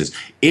cases,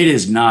 it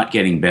is not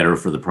getting better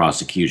for the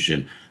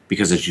prosecution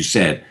because, as you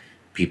said,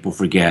 people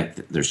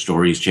forget, their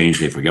stories change,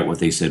 they forget what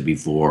they said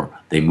before,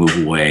 they move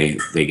away,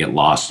 they get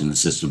lost in the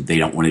system, they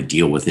don't want to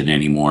deal with it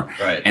anymore.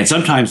 Right. And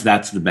sometimes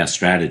that's the best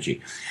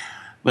strategy.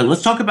 But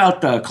let's talk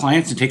about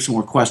clients and take some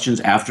more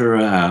questions after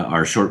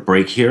our short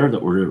break here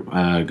that we're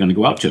going to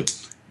go out to.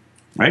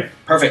 Right?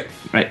 Perfect.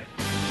 Right.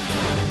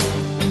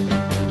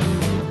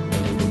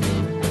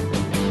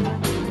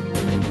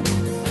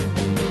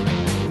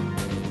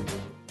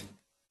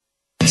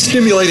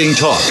 Stimulating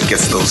talk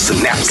Gets those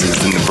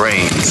synapses in the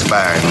brain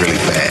firing really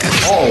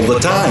fast. all the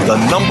time. The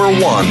number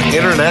one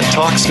internet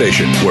talk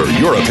station where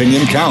your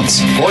opinion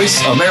counts.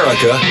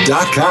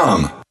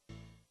 VoiceAmerica.com.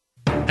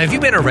 Have you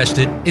been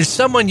arrested? Is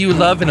someone you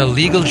love in a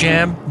legal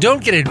jam?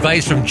 Don't get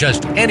advice from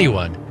just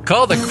anyone.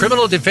 Call the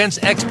criminal defense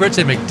experts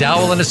at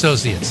McDowell &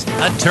 Associates.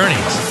 Attorneys.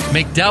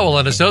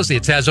 McDowell &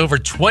 Associates has over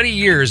 20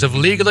 years of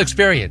legal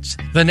experience.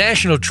 The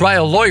National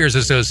Trial Lawyers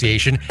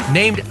Association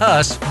named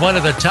us one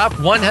of the top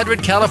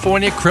 100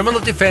 California criminal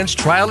defense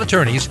trial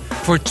attorneys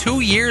for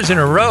 2 years in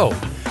a row.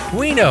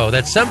 We know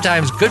that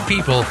sometimes good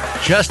people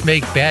just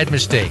make bad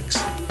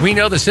mistakes. We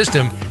know the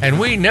system, and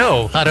we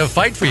know how to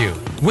fight for you.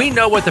 We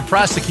know what the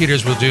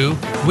prosecutors will do.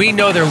 We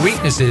know their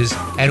weaknesses,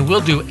 and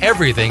we'll do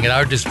everything at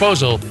our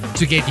disposal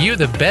to get you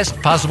the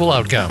best possible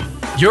outcome.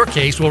 Your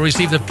case will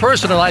receive the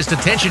personalized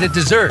attention it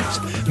deserves.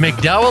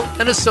 McDowell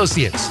and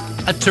Associates,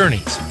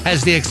 attorneys,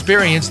 has the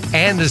experience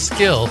and the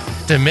skill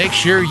to make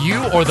sure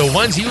you or the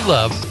ones you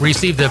love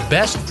receive the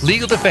best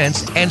legal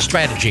defense and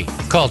strategy.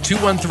 Call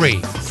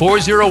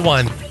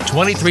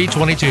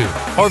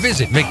 213-401-2322 or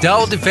visit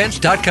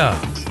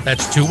McDowellDefense.com.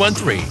 That's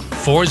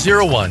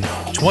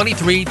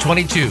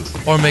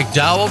 213-401-2322 or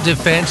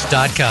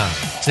McDowellDefense.com.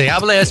 Se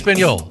habla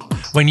español.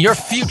 When your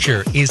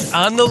future is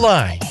on the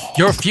line,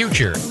 your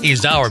future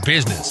is our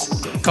business.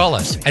 Call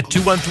us at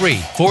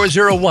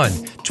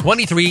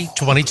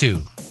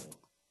 213-401-2322.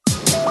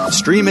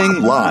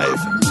 Streaming live,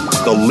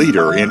 the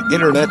leader in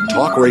Internet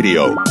talk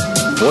radio,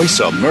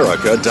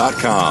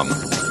 VoiceAmerica.com.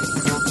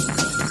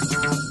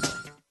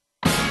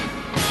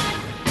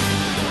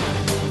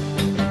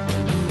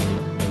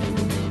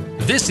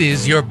 This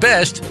is Your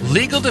Best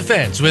Legal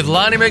Defense with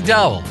Lonnie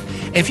McDowell.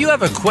 If you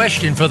have a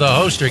question for the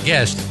host or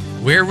guest,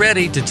 we're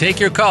ready to take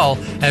your call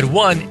at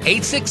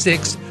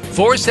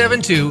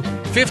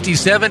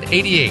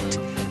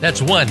 1-866-472-5788.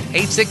 That's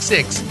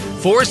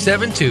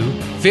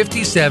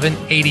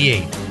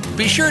 1-866-472-5788.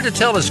 Be sure to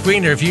tell the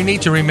screener if you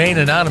need to remain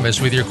anonymous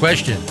with your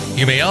question.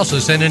 You may also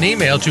send an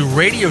email to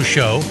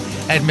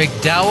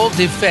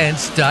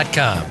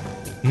radioshow@mcdowelldefense.com.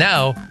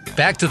 Now,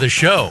 back to the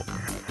show.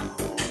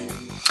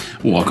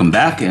 Welcome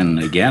back. And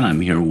again,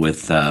 I'm here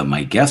with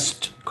my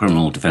guest,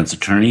 criminal defense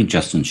attorney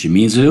Justin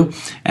Shimizu.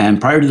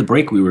 And prior to the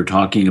break, we were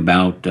talking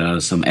about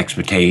some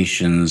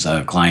expectations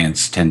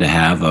clients tend to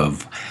have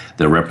of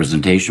the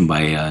representation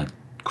by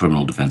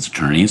criminal defense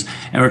attorneys.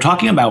 And we're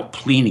talking about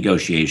plea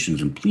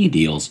negotiations and plea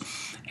deals.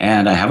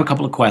 And I have a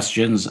couple of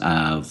questions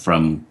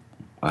from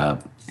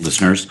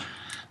listeners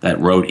that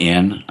wrote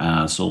in,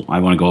 so I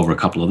want to go over a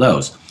couple of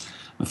those.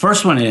 The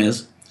first one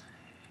is,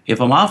 if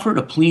I'm offered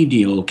a plea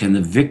deal, can the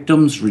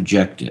victims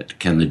reject it?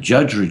 Can the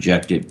judge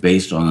reject it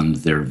based on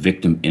their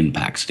victim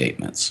impact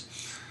statements?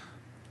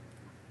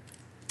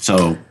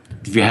 So,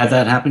 have you had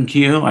that happen to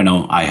you? I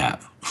know I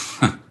have.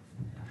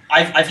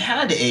 I've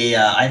had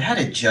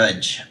a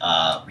judge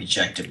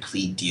reject a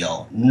plea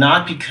deal,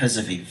 not because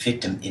of a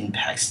victim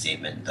impact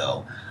statement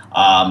though,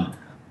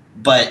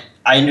 but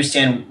I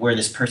understand where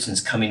this person's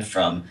coming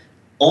from.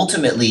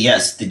 Ultimately,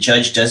 yes, the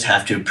judge does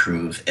have to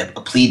approve a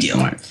plea deal.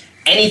 Right.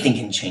 Anything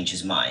can change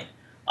his mind,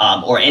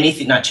 or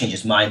anything not change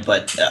his mind,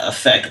 but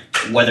affect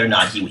whether or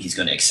not he's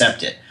going to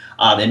accept it.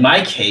 In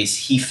my case,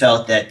 he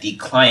felt that the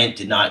client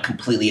did not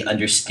completely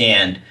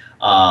understand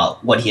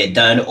what he had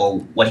done or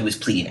what he was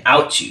pleading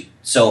out to.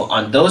 So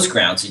on those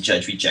grounds, the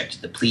judge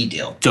rejected the plea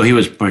deal. So he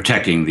was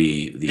protecting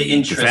the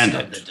interest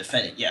defendant. of the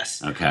defendant,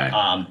 yes. Okay.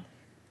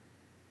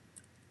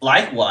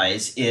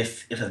 Likewise,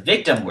 if a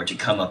victim were to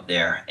come up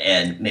there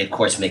and may, of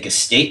course, make a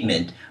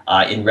statement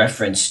in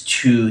reference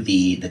to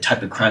the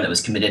type of crime that was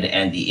committed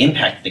and the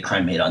impact that the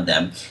crime made on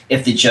them,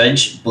 if the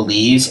judge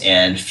believes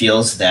and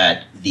feels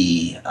that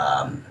the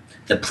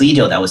plea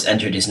deal that was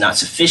entered is not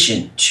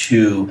sufficient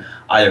to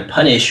either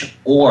punish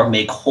or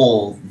make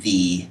whole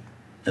the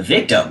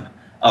victim,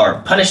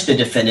 or punish the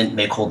defendant,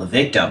 make whole the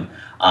victim,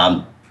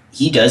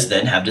 he does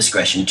then have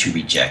discretion to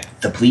reject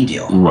the plea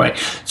deal. Right.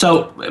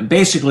 So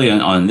basically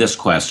on this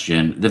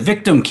question, the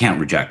victim can't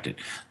reject it.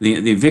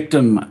 The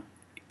victim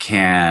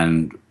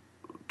can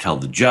tell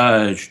the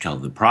judge, tell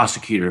the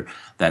prosecutor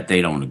that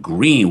they don't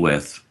agree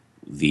with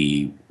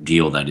the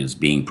deal that is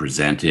being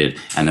presented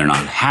and they're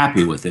not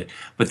happy with it,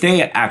 but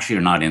they actually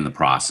are not in the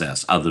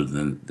process other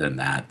than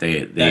that.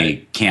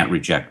 They can't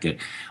reject it.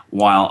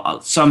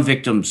 While some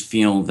victims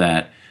feel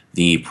that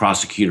the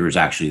prosecutor is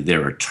actually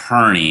their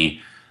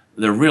attorney,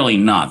 they're really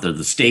not. They're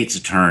the state's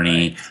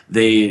attorney.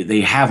 Right.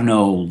 They have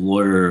no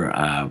lawyer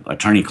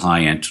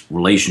attorney-client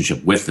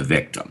relationship with the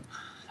victim.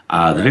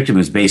 The victim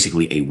is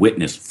basically a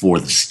witness for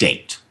the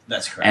state.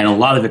 That's correct. And a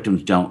lot of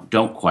victims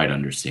don't quite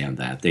understand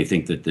that. They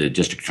think that the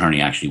district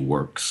attorney actually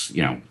works,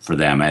 for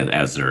them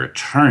as their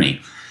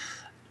attorney.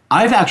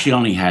 I've actually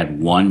only had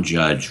one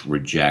judge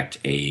reject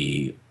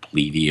a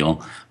plea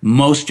deal.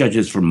 Most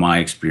judges, from my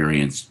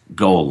experience,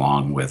 go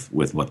along with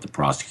what the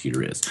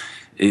prosecutor is.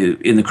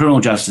 In the criminal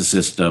justice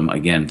system,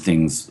 again,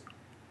 things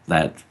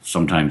that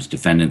sometimes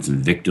defendants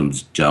and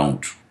victims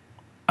don't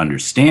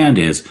understand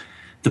is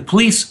the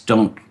police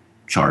don't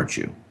charge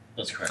you.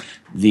 That's correct.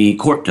 The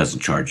court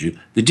doesn't charge you.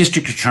 The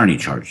district attorney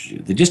charges you.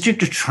 The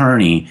district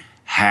attorney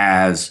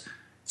has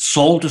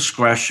sole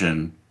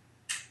discretion,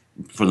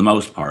 for the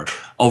most part,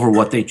 over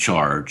what they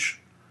charge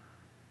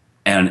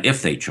and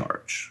if they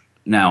charge.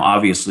 Now,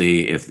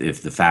 obviously, if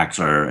the facts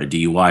are a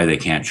DUI, they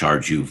can't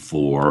charge you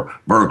for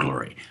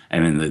burglary. I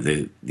mean,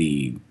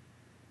 the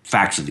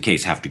facts of the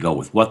case have to go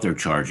with what they're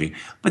charging,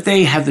 but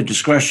they have the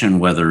discretion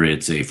whether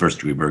it's a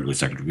first-degree burglary,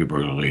 second-degree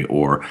burglary,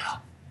 or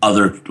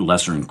other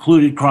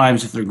lesser-included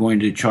crimes if they're going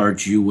to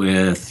charge you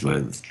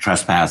with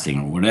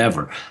trespassing or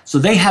whatever. So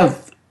they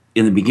have,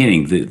 in the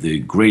beginning, the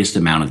greatest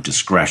amount of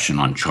discretion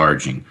on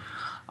charging.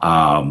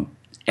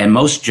 And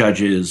most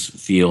judges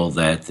feel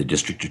that the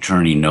district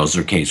attorney knows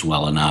their case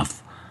well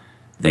enough.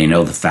 They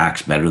know the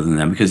facts better than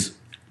them, because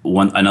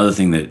another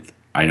thing that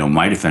I know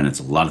my defendants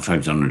a lot of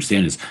times don't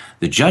understand is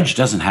the judge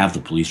doesn't have the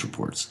police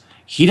reports.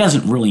 He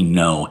doesn't really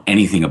know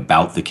anything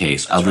about the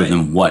case other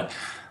than what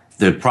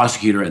the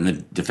prosecutor and the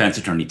defense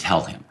attorney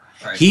tell him.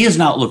 Right. He has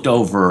not looked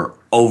over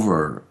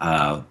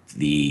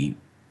the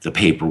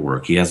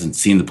paperwork. He hasn't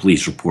seen the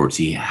police reports.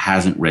 He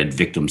hasn't read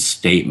victim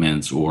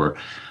statements or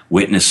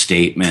witness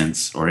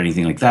statements or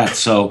anything like that.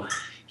 So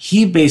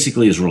he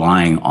basically is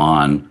relying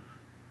on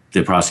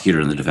the prosecutor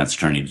and the defense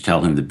attorney to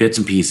tell him the bits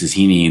and pieces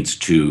he needs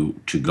to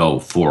go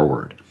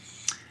forward.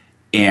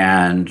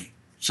 And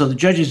so the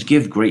judges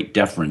give great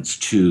deference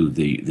to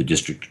the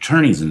district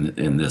attorneys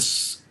in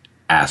this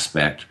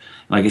aspect.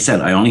 Like I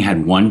said, I only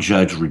had one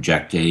judge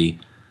reject a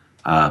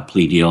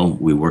plea deal.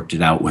 We worked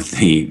it out with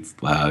the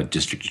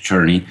district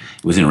attorney.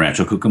 It was in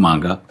Rancho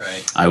Cucamonga.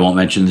 Right. I won't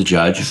mention the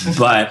judge,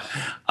 but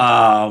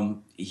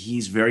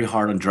he's very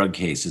hard on drug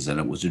cases, and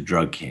it was a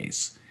drug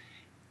case.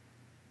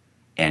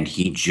 And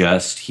he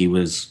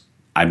was,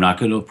 I'm not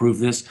going to approve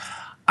this.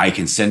 I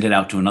can send it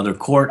out to another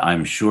court.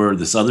 I'm sure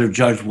this other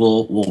judge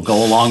will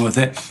go along with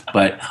it,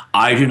 but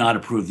I do not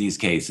approve these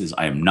cases.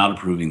 I am not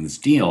approving this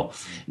deal.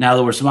 Now,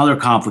 there were some other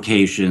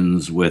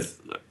complications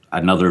with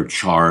another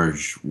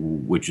charge,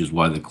 which is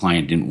why the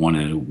client didn't want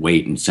to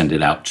wait and send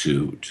it out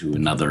to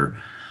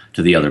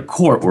the other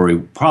court, where he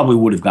probably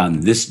would have gotten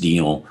this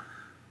deal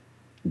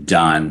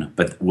done,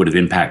 but would have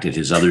impacted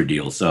his other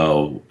deal.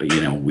 So,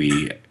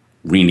 we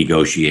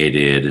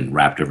renegotiated and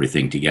wrapped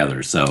everything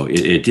together. So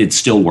it did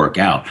still work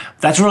out.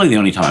 That's really the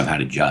only time I've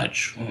had a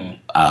judge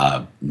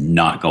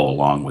not go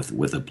along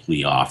with a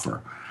plea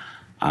offer,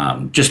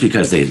 just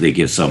because they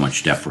give so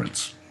much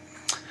deference.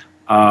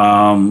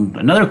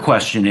 Another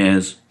question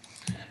is,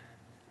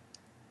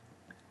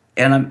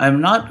 and I'm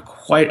not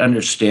quite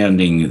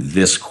understanding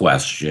this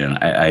question.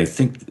 I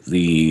think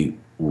the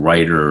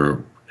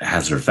writer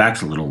has their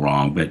facts a little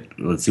wrong, but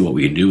let's see what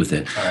we can do with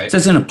it. All right. It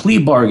says, in a plea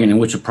bargain in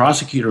which a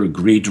prosecutor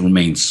agreed to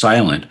remain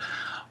silent,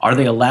 are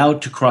they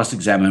allowed to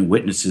cross-examine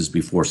witnesses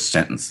before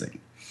sentencing?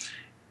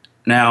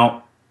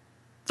 Now,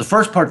 the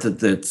first part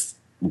that's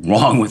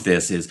wrong with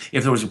this is,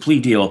 if there was a plea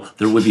deal,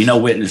 there would be no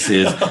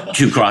witnesses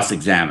to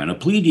cross-examine. A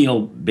plea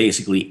deal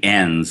basically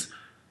ends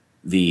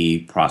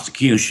the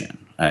prosecution.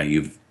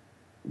 You're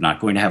not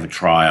going to have a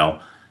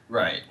trial.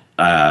 Right.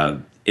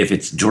 If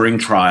it's during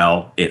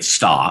trial, it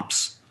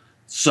stops.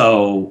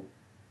 So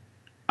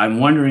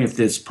I'm wondering if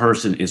this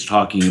person is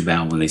talking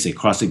about, when they say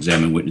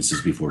cross-examine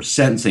witnesses before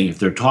sentencing, if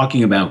they're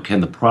talking about, can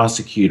the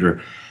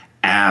prosecutor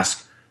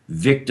ask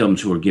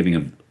victims who are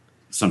giving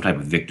some type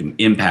of victim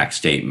impact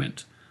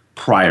statement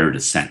prior to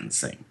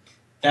sentencing?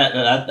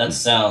 That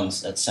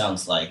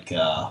sounds like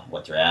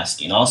what they're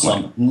asking.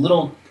 Also,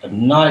 right.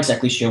 I'm not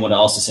exactly sure what it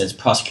also says.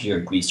 Prosecutor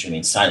agrees to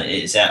remain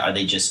silent. Are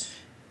they just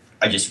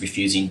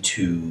refusing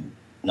to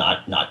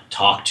not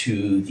talk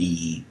to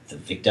the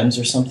victims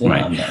or something?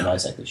 Right. I'm not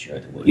exactly sure.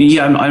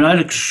 I'm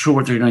not sure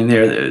what they're doing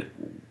there.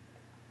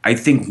 I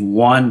think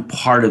one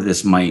part of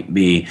this might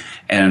be,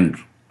 and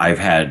I've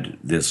had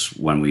this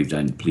when we've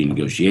done plea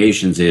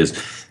negotiations, is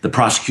the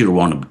prosecutor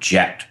won't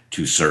object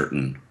to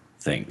certain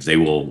things. They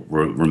will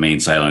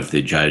remain silent if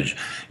the judge,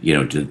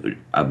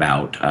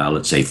 about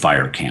let's say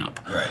fire camp.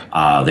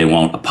 Right. They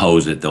won't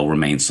oppose it. They'll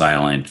remain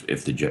silent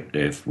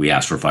if we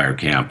ask for fire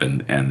camp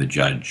and the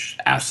judge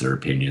asks their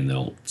opinion.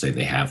 They'll say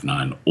they have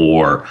none.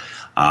 Or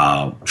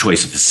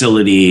choice of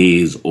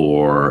facilities,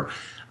 or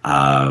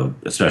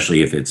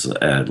especially if it's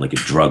like a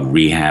drug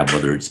rehab,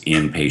 whether it's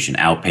inpatient,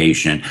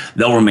 outpatient,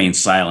 they'll remain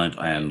silent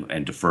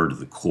and defer to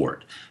the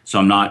court. So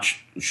I'm not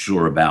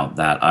sure about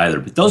that either.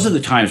 But those are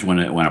the times when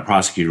a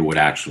prosecutor would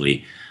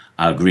actually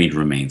agree to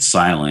remain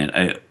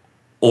silent.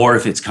 Or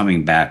if it's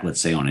coming back, let's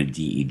say on a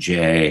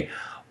DEJ,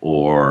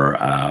 or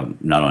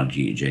not on a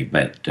DEJ,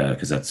 but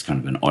because that's kind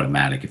of an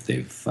automatic if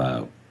they've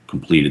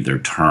completed their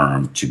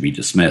term to be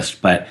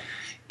dismissed. But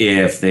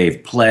if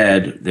they've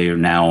pled, they are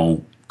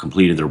now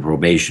completed their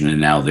probation, and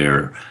now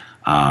they're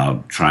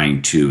trying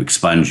to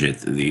expunge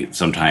it.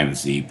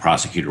 Sometimes the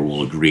prosecutor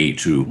will agree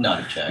to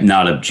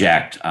not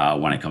object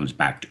when it comes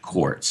back to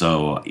court.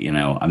 So,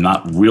 I'm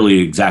not really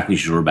exactly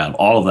sure about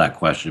all of that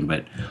question,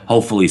 but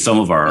hopefully some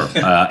of our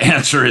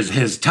answer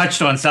has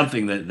touched on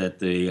something that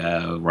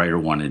the writer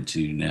wanted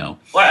to know.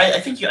 Well, I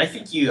think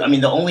you. I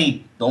mean, the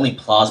only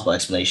plausible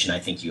explanation I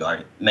think you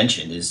already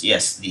mentioned is,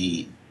 yes,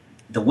 the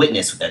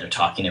witness that they're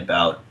talking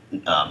about,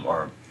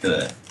 or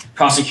the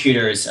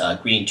prosecutors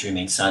agreeing to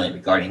remain silent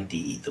regarding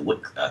the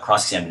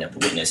cross-examining of the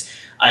witness.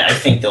 I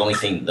think the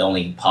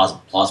only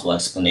plausible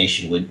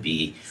explanation would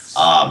be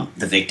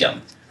the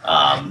victim.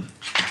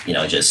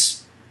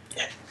 Just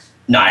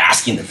not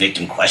asking the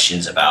victim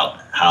questions about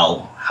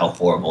how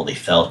horrible they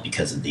felt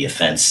because of the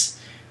offense.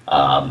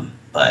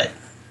 But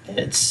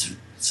it's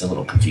a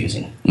little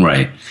confusing.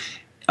 Right.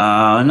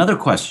 Another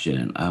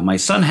question. My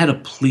son had a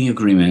plea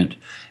agreement.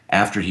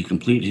 After he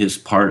completed his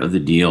part of the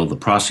deal, the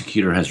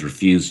prosecutor has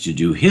refused to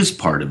do his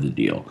part of the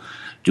deal.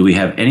 Do we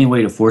have any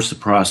way to force the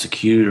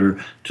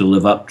prosecutor to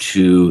live up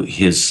to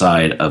his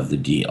side of the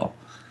deal?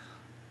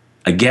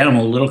 Again, I'm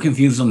a little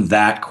confused on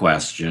that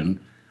question.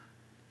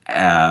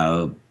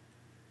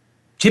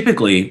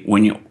 Typically,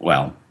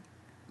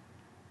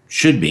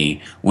 should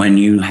be when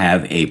you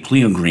have a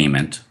plea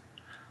agreement,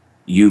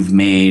 you've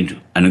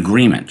made an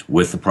agreement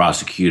with the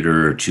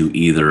prosecutor to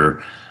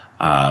either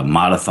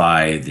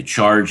modify the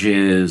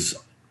charges,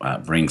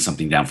 bring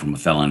something down from a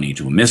felony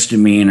to a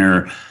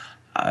misdemeanor,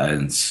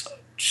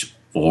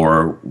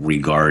 or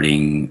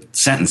regarding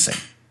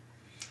sentencing.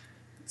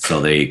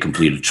 So they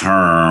complete a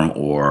term,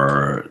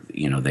 or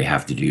they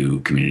have to do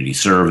community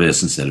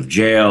service instead of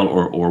jail,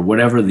 or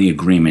whatever the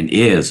agreement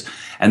is,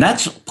 and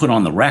that's put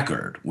on the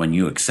record when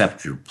you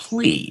accept your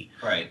plea.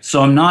 Right.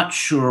 So I'm not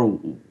sure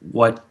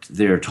what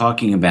they're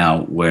talking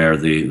about where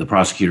the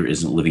prosecutor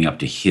isn't living up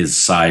to his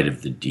side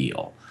of the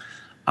deal.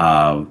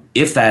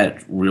 If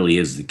that really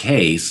is the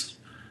case,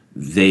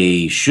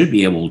 they should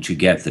be able to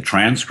get the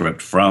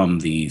transcript from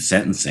the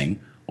sentencing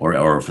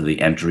or for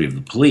the entry of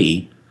the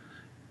plea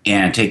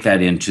and take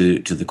that into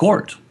the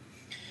court.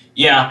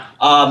 Yeah.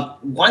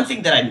 One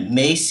thing that I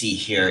may see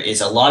here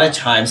is a lot of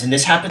times, and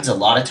this happens a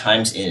lot of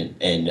times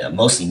in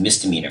mostly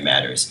misdemeanor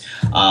matters,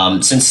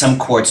 since some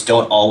courts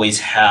don't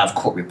always have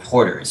court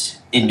reporters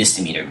in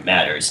misdemeanor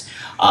matters,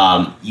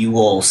 you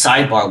will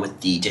sidebar with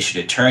the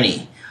district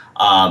attorney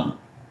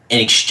in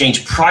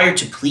exchange prior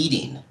to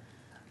pleading.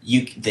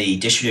 The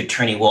district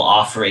attorney will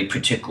offer a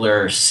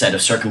particular set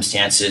of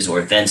circumstances or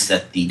events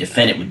that the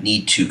defendant would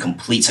need to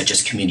complete, such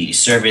as community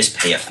service,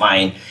 pay a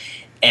fine.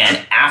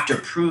 And after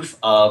proof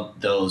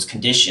of those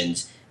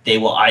conditions, they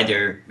will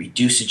either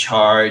reduce a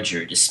charge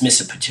or dismiss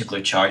a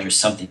particular charge or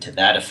something to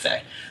that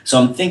effect. So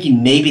I'm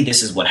thinking maybe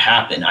this is what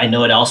happened. I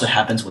know it also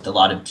happens with a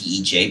lot of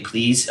DEJ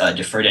pleas,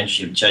 deferred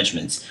entry of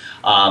judgments.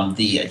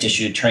 The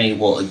district attorney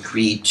will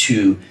agree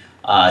to,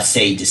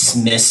 say,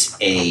 dismiss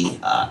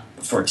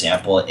for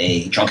example,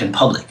 a drunken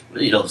public,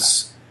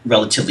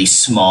 relatively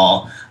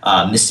small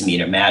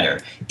misdemeanor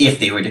matter, if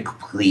they were to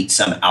complete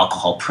some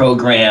alcohol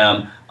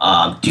program,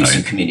 do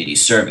some community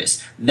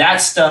service. That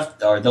stuff,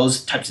 or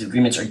those types of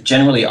agreements, are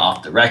generally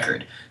off the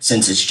record,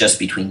 since it's just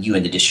between you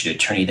and the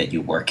district attorney that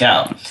you work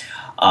out.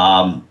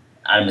 I'm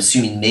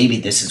assuming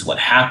maybe this is what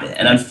happened.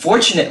 And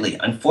unfortunately,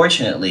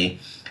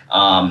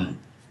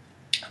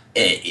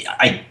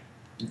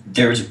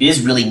 there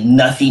is really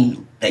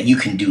nothing that you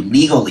can do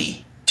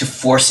legally to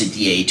force a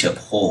DA to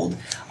uphold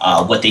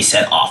what they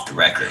said off the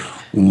record.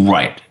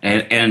 Right.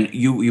 And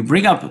you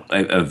bring up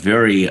a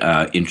very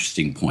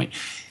interesting point.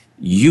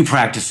 You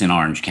practice in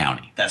Orange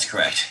County. That's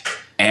correct.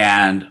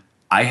 And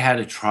I had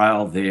a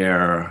trial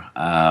there,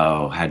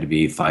 had to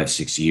be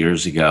 5-6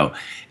 years ago.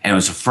 And it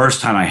was the first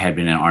time I had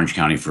been in Orange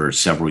County for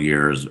several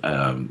years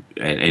and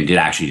did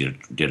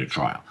a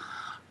trial.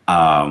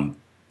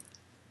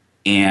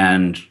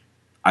 And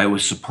I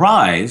was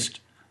surprised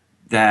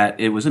that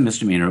it was a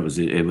misdemeanor. It was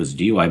a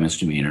DUI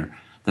misdemeanor.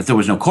 That there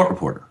was no court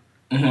reporter.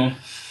 Mm-hmm.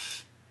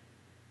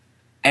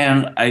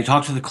 And I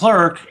talked to the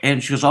clerk,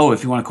 and she goes, "Oh,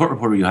 if you want a court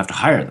reporter, you have to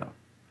hire them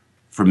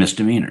for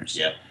misdemeanors."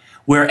 Yep.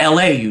 Where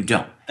LA, you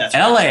don't. That's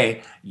LA,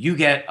 right. You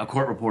get a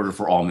court reporter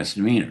for all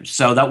misdemeanors.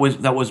 So that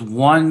was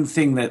one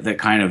thing that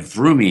kind of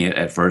threw me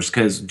at first,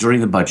 because during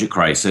the budget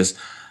crisis,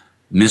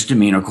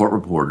 misdemeanor court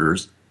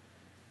reporters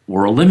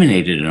were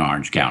eliminated in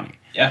Orange County.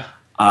 Yeah.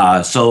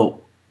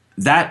 So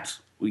that,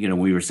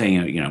 we were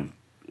saying,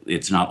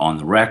 it's not on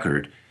the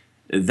record.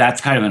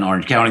 That's kind of an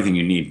Orange County thing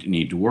you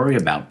need to worry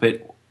about.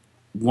 But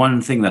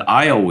one thing that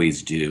I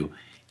always do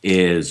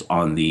is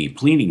on the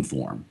pleading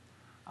form,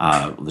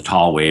 the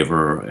tall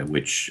waiver,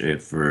 which,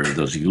 for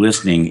those of you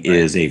listening,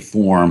 is a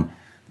form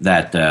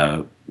that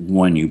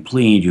when you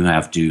plead, you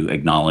have to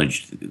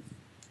acknowledge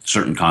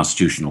certain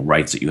constitutional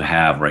rights that you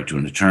have: right to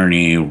an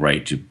attorney,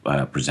 right to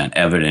present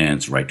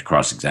evidence, right to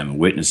cross-examine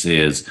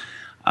witnesses,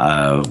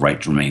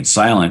 right to remain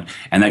silent,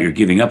 and that you're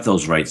giving up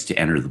those rights to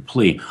enter the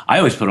plea. I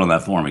always put on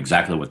that form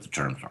exactly what the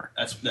terms are.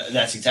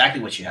 That's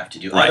exactly what you have to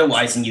do. Right.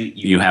 Otherwise,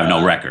 you have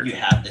no record. You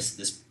have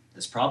this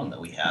problem that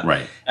we have.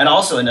 Right. And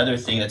also another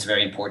thing that's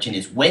very important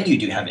is when you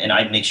do have, and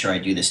I make sure I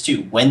do this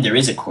too, when there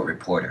is a court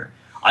reporter,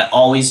 I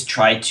always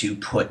try to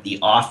put the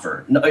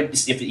offer,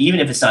 even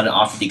if it's not an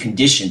offer, the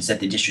conditions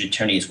that the district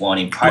attorney is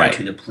wanting prior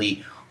to the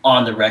plea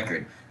on the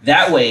record.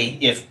 That way,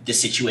 if the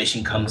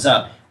situation comes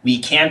up, we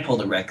can pull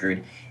the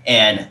record,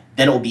 and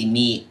then it will be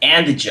me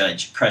and the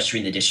judge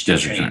pressuring the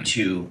district attorney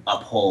to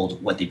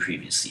uphold what they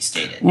previously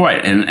stated.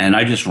 Right, and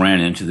I just ran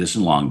into this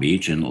in Long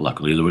Beach, and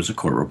luckily there was a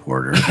court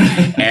reporter,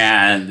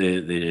 and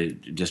the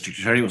district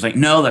attorney was like,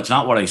 "No, that's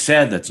not what I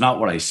said. That's not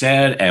what I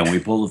said." And we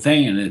pulled the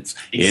thing, and it's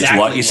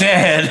what you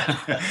said.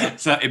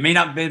 So it may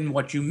not have been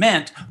what you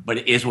meant, but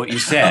it is what you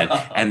said,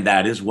 and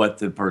that is what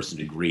the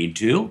person agreed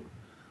to,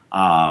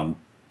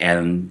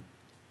 and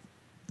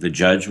the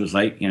judge was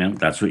like,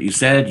 that's what you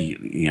said.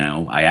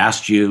 I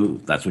asked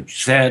you. That's what you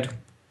said.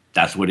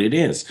 That's what it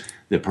is.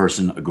 The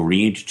person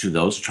agreed to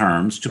those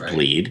terms to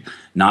plead,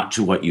 not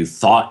to what you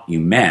thought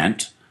you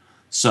meant.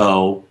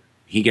 So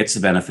he gets the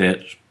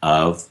benefit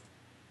of,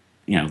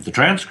 the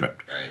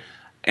transcript. Right.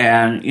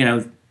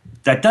 And,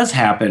 that does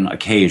happen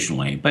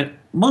occasionally, but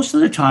most of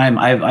the time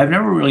I've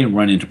never really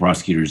run into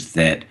prosecutors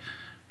that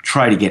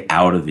try to get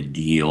out of a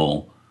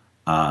deal.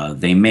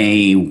 They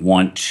may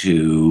want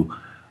to,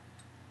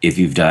 if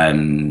you've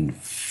done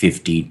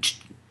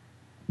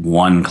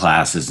 51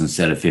 classes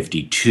instead of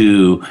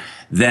 52,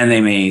 then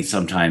they may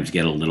sometimes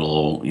get a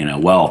little, you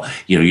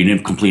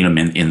didn't complete them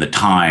in the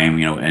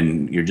time,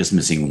 and you're just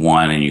missing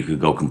one and you could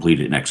go complete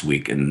it next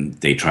week, and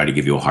they try to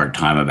give you a hard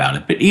time about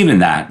it. But even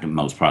that,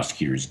 most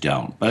prosecutors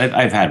don't. But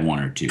I've had one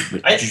or two.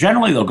 But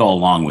generally, they'll go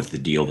along with the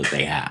deal that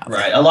they have.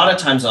 Right. A lot of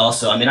times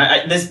also,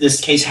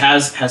 this case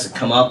hasn't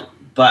come up,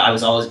 but I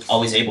was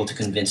always able to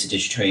convince the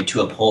district attorney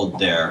to uphold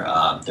their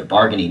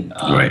bargaining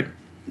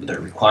their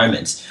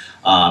requirements,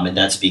 and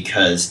that's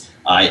because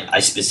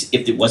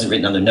if it wasn't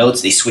written on their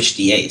notes, they switched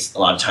DAs. A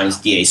lot of times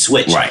DAs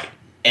switch, right?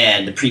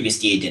 And the previous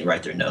DA didn't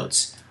write their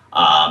notes.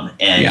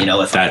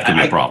 If that could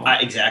be a problem.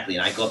 Exactly,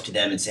 and I go up to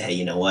them and say, hey,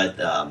 you know what?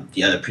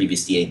 The other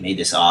previous DA made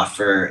this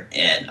offer,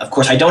 and of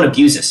course I don't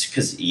abuse this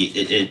because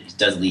it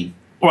does leave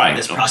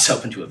this process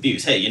open to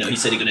abuse. Hey, he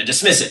said he's going to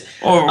dismiss it.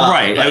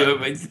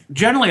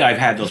 Generally, I've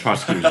had those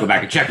prosecutors go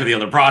back and check with the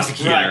other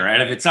prosecutor,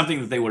 and if it's something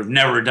that they would have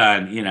never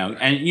done,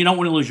 and you don't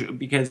want to lose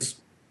because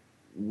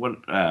what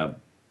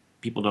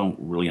people don't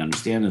really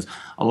understand is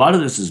a lot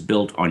of this is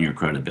built on your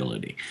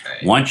credibility.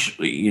 Right. Once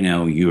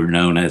you're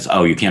known as,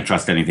 you can't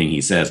trust anything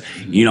he says,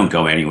 you don't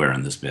go anywhere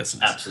in this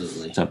business.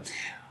 Absolutely. So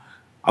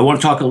I want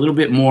to talk a little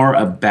bit more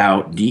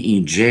about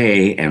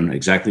DEJ and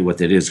exactly what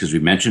that is, because we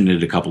mentioned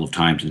it a couple of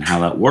times and how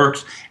that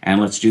works.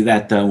 And let's do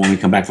that when we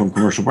come back from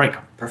commercial break.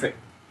 Perfect.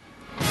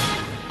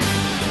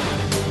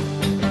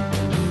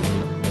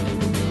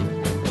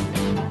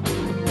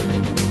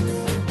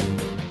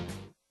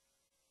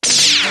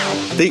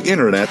 The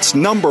Internet's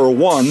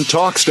 #1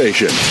 talk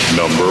station.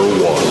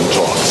 #1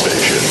 talk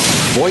station.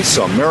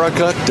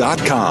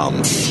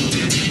 VoiceAmerica.com.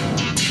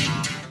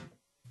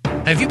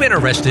 Have you been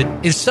arrested?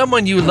 Is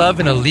someone you love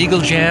in a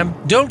legal jam?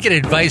 Don't get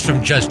advice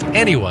from just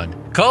anyone.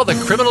 Call the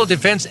criminal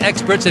defense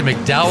experts at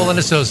McDowell &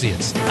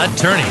 Associates,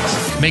 attorneys.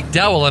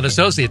 McDowell &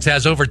 Associates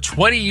has over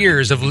 20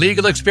 years of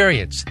legal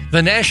experience.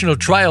 The National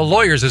Trial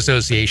Lawyers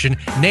Association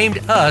named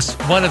us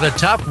one of the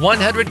top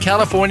 100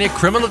 California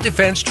criminal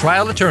defense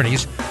trial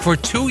attorneys for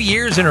 2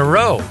 years in a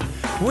row.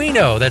 We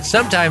know that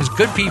sometimes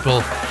good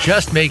people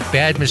just make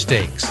bad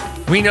mistakes.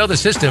 We know the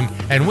system,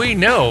 and we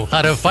know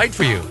how to fight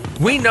for you.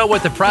 We know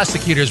what the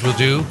prosecutors will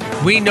do.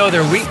 We know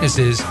their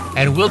weaknesses,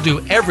 and we'll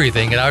do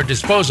everything at our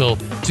disposal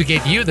to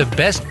get you the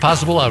best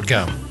possible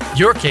outcome.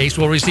 Your case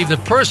will receive the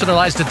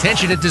personalized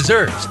attention it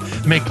deserves.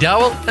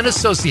 McDowell &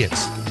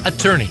 Associates,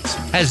 attorneys,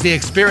 has the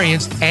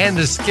experience and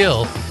the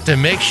skill to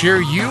make sure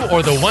you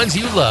or the ones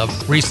you love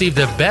receive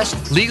the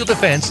best legal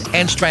defense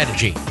and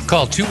strategy.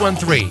 Call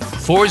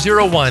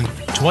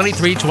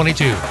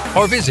 213-401-2322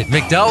 or visit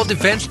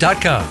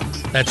McDowellDefense.com.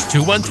 That's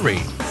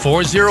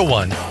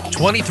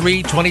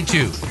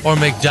 213-401-2322 or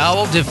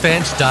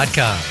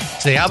McDowellDefense.com.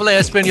 Se habla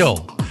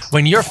español.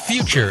 When your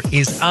future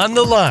is on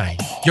the line,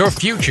 your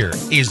future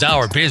is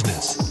our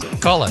business.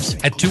 Call us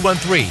at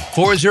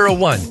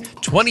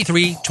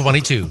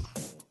 213-401-2322.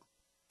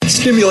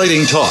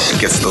 Stimulating talk.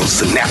 It gets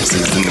those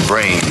synapses in the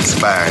brain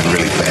firing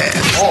really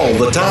fast. All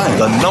the time.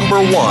 The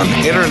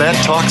 #1 Internet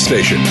talk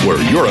station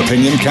where your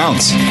opinion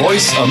counts.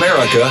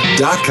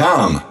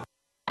 VoiceAmerica.com.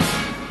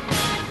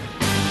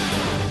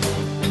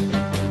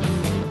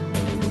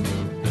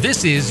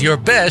 This is Your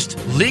Best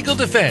Legal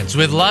Defense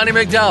with Lonnie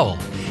McDowell.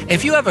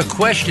 If you have a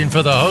question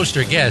for the host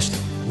or guest,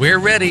 we're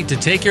ready to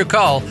take your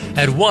call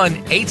at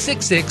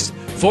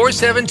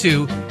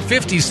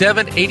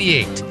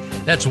 1-866-472-5788.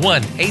 That's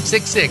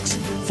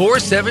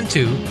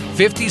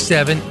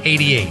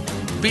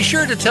 1-866-472-5788. Be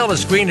sure to tell the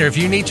screener if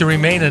you need to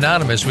remain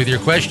anonymous with your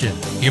question.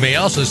 You may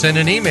also send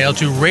an email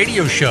to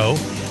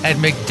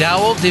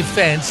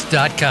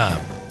radioshow@mcdowelldefense.com.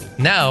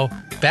 Now,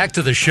 back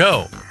to the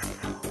show.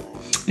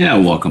 Yeah,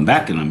 welcome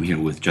back, and I'm here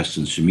with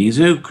Justin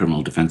Shimizu,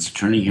 criminal defense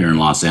attorney here in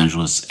Los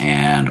Angeles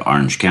and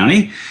Orange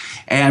County.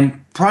 And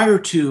prior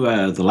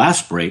to the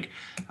last break,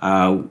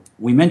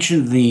 we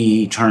mentioned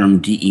the term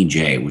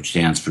DEJ, which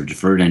stands for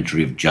Deferred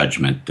Entry of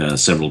Judgment,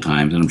 several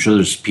times. And I'm sure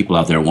there's people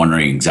out there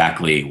wondering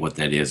exactly what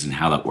that is and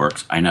how that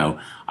works. I know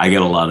I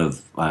get a lot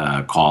of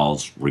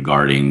calls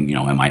regarding,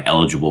 am I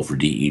eligible for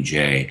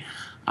DEJ?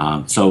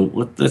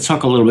 So let's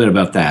talk a little bit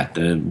about that.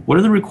 What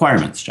are the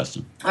requirements,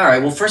 Justin? All right.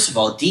 Well, first of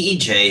all,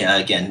 DEJ,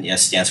 again,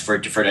 stands for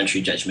Deferred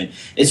Entry Judgment.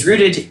 It's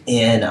rooted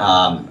in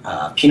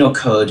Penal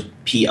Code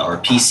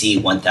PC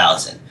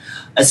 1000.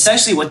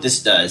 Essentially what this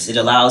does, it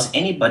allows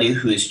anybody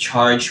who is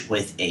charged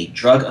with a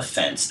drug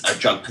offense, a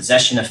drug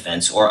possession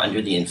offense, or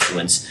under the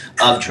influence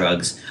of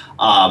drugs,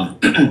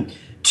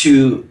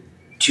 to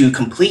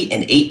complete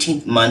an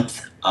 18th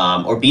month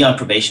or be on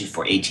probation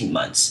for 18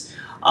 months.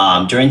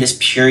 During this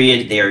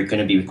period, they are going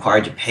to be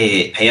required to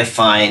pay a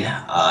fine,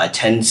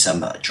 attend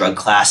some drug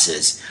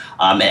classes,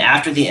 and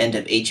after the end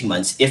of 18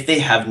 months, if they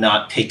have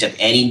not picked up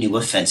any new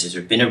offenses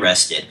or been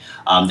arrested,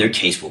 their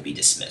case will be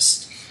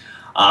dismissed.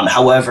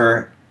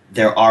 However,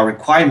 there are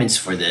requirements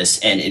for this,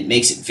 and it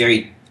makes it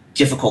very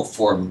difficult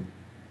for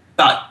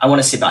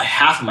about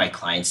half of my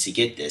clients to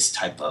get this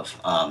type of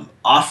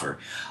offer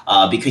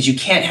because you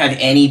can't have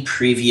any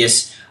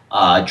previous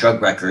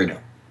drug record,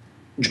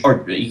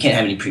 or you can't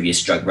have any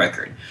previous drug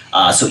record.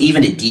 So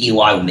even a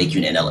DUI will make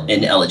you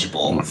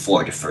ineligible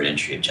for deferred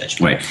entry of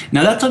judgment. Right.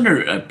 Now that's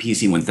under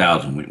PC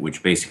 1000,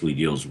 which basically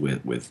deals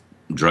with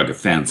drug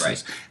offenses.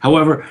 Right.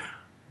 However,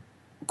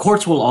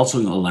 courts will also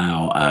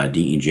allow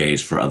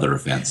DEJs for other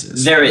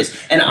offenses. There is,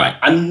 and right.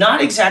 I'm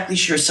not exactly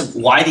sure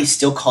why they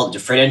still call it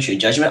deferred entry of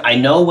judgment. I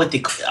know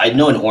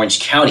in Orange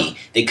County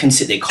they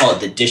call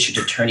it the District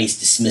Attorney's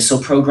Dismissal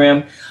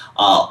Program.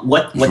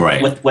 What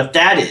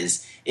that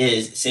is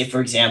say,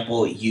 for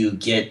example, you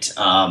get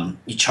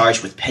you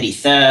charged with petty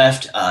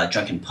theft,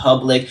 drunk in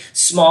public,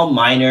 small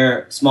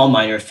minor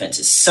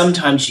offenses.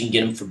 Sometimes you can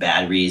get them for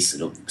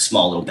batteries,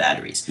 small little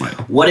batteries. Right.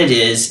 What it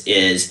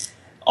is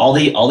all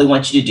they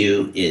want you to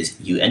do is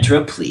you enter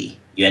a plea.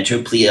 You enter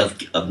a plea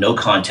of no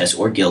contest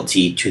or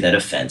guilty to that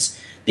offense.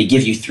 They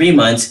give you 3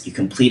 months. You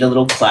complete a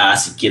little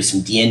class, give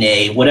some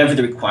DNA, whatever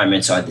the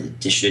requirements are that the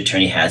district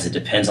attorney has. It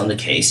depends on the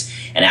case.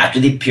 And after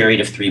the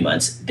period of 3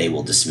 months, they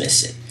will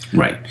dismiss it.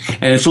 Right.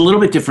 And it's a little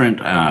bit different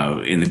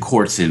in the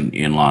courts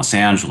in Los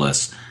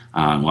Angeles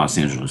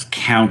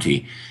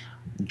County.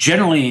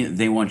 Generally,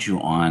 they want you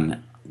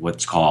on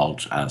what's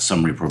called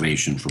summary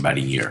probation for about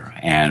a year.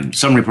 And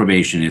summary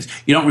probation is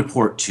you don't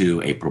report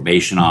to a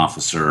probation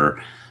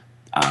officer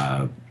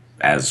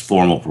as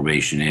formal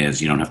probation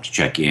is. You don't have to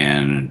check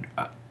in.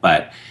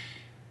 But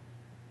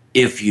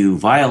if you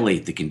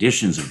violate the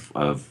conditions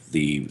of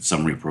the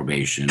summary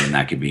probation, and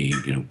that could be,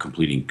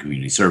 completing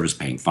community service,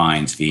 paying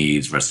fines,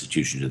 fees,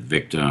 restitution to the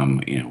victim,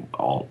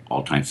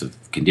 all types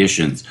of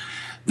conditions,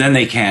 then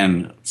they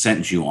can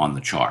sentence you on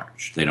the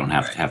charge. They don't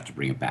have to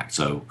bring it back.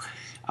 So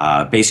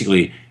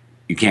basically,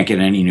 you can't get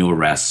any new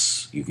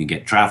arrests. You can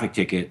get traffic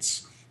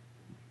tickets,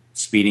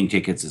 speeding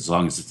tickets, as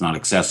long as it's not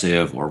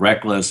excessive or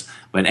reckless.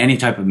 But any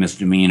type of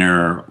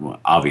misdemeanor,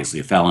 obviously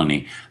a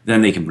felony,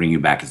 then they can bring you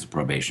back as a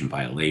probation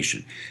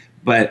violation.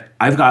 But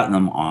I've gotten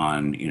them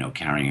on,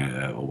 carrying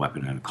a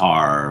weapon in a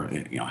car,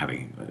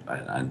 having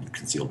a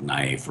concealed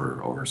knife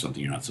or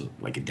something, so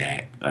like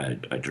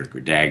a jerk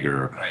or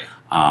dagger.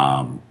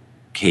 Right.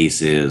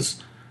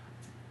 Cases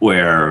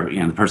where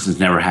the person's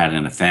never had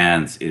an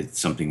offense. It's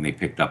something they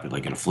picked up at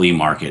a flea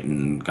market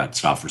and got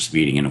stopped for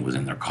speeding, and it was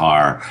in their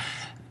car.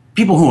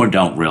 People who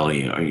don't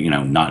really,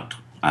 not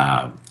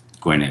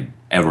going to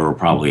ever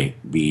probably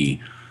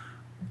be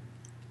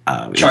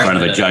in front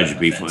of a judge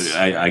before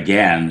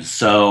again.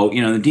 So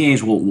the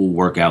DAs will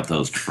work out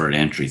those deferred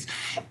entries,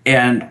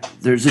 and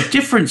there's a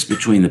difference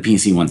between the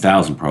PC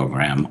 1000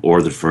 program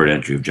or the deferred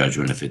entry of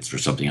judgment if it's for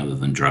something other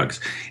than drugs,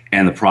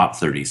 and the Prop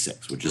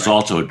 36, which is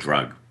also a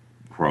drug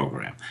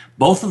program.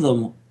 Both of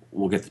them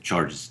will get the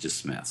charges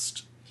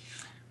dismissed,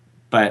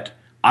 but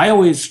I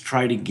always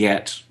try to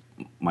get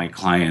my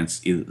clients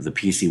the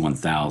PC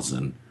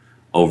 1000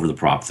 over the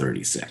Prop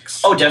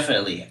 36. Oh,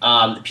 definitely.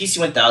 The PC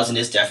 1000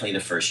 is definitely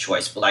the first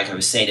choice, but like I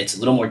was saying, it's a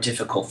little more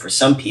difficult for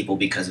some people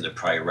because of the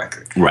prior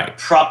record. Right.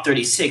 Prop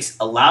 36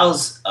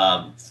 allows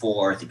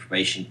for the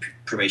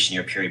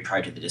probationary period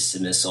prior to the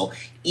dismissal,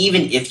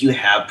 even if you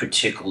have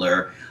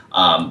particular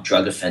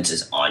drug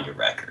offenses on your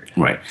record.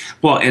 Right.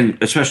 Well, and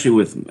especially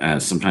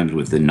with sometimes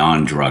with the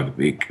non-drug,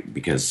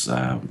 because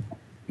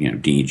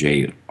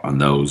DEJ on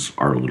those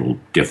are a little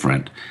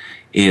different,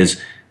 is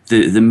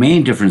the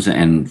main difference,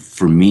 and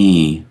for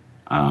me,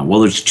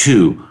 there's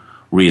two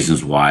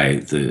reasons why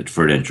the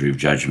deferred entry of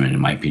judgment, in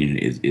my opinion,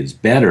 is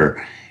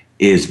better,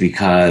 is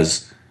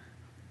because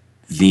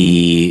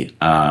the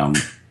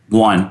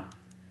one,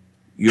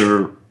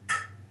 you're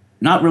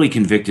not really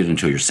convicted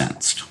until you're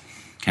sentenced.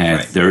 Okay,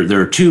 right. There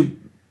are two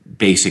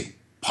basic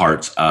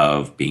parts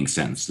of being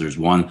sentenced. There's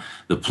one,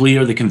 the plea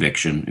or the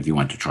conviction, if you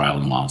went to trial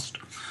and lost,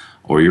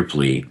 or your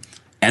plea,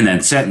 and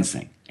then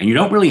sentencing. And you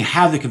don't really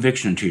have the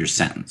conviction until you're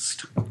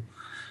sentenced.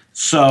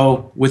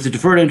 So with the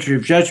deferred entry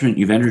of judgment,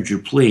 you've entered your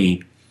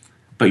plea,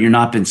 but you're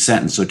not been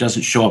sentenced, so it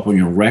doesn't show up on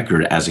your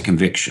record as a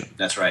conviction.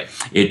 That's right.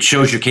 It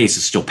shows your case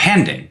is still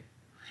pending,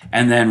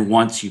 and then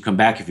once you come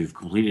back, if you've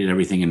completed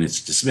everything and it's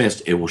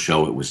dismissed, it will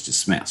show it was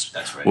dismissed.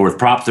 That's right. Or with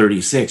Prop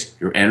 36,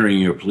 you're entering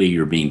your plea,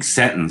 you're being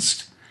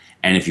sentenced,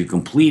 and if you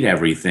complete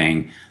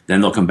everything, then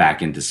they'll come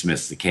back and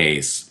dismiss the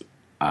case,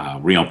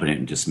 reopen it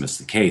and dismiss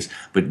the case.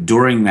 But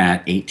during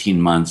that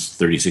 18 months,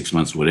 36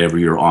 months, whatever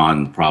you're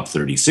on Prop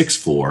 36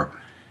 for,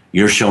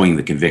 you're showing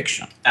the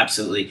conviction.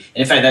 Absolutely.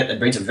 And in fact, that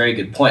brings up a very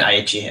good point. I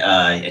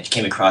actually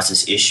came across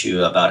this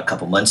issue about a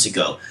couple months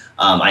ago.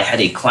 I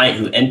had a client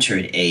who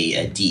entered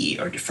a DE,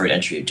 or deferred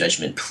entry of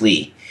judgment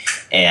plea.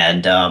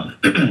 And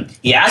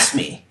he asked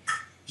me,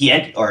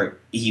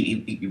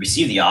 he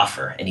received the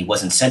offer and he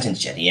wasn't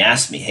sentenced yet. He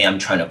asked me, hey, I'm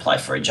trying to apply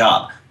for a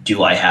job.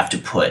 Do I have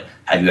to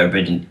have you ever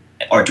been,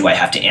 or do I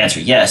have to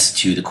answer yes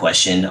to the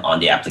question on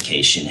the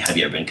application, have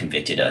you ever been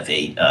convicted of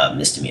a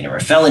misdemeanor or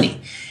felony?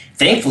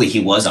 Thankfully, he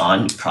was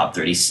on Prop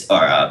 30 or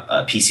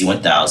PC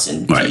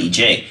 1000 right.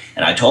 DEJ,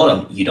 and I told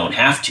him, you don't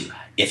have to.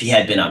 If he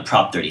had been on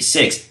Prop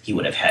 36, he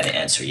would have had to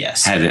answer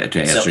yes. Had to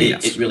answer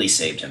yes. It really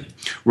saved him.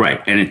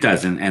 Right, and it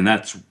does, and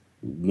that's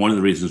one of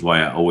the reasons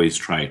why I always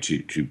try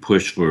to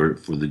push for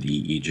the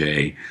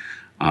DEJ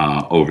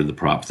over the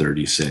Prop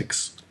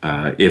 36,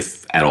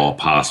 if at all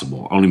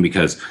possible, only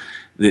because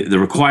the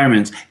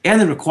requirements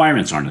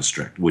aren't as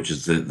strict, which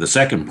is the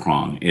second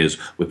prong. Is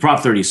with Prop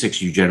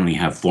 36, you generally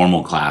have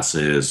formal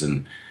classes,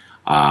 and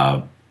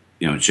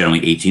it's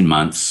generally 18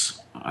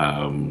 months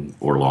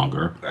or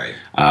longer, right?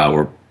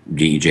 Or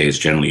DEJ is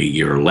generally a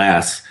year or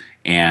less,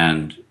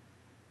 and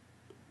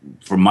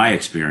from my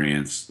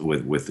experience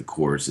with the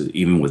courts,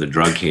 even with the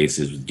drug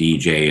cases, with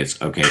DEJ,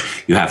 it's okay.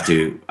 You have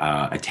to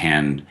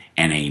attend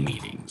NA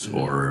meetings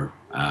or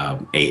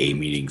AA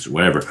meetings or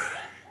whatever,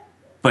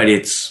 but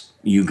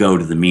you go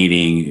to the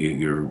meeting.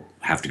 You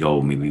have to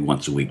go maybe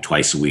once a week,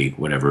 twice a week,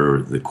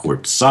 whatever the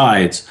court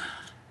decides.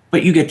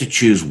 But you get to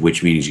choose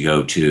which meetings you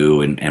go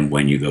to and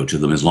when you go to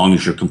them, as long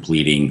as you're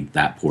completing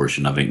that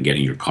portion of it and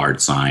getting your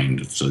card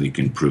signed so that you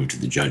can prove to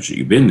the judge that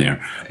you've been there.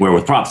 Where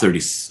with Prop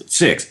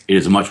 36, it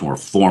is a much more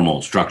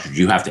formal structure.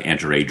 You have to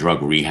enter a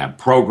drug rehab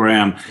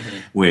program,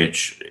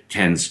 which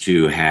tends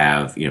to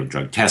have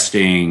drug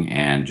testing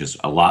and just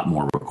a lot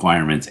more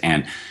requirements.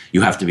 And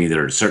you have to be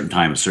there at a certain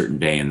time, a certain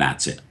day, and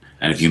that's it.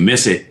 And if you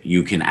miss it,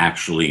 you can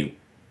actually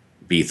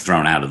be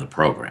thrown out of the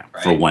program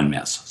for one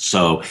miss.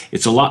 So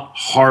it's a lot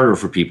harder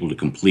for people to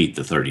complete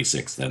the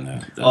 36 than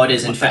the it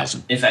is.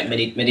 1,000. In fact,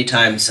 many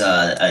times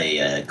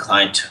a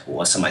client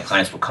or some of my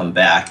clients will come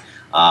back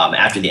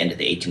after the end of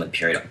the 18-month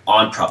period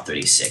on Prop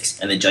 36,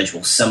 and the judge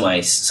will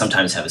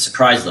sometimes have a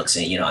surprise look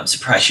saying, I'm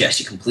surprised you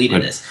actually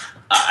completed this.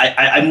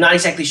 I'm not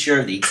exactly sure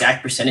of the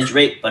exact percentage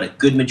rate, but a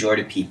good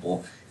majority of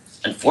people,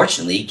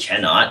 unfortunately,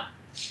 cannot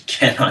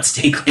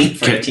stay clean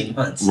for 18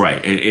 months.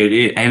 Right.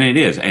 It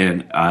is.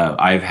 And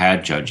I've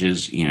had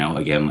judges,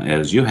 again,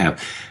 as you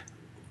have,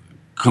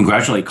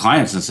 congratulate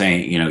clients and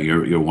saying,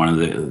 you're one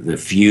of the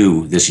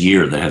few this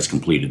year that has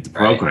completed the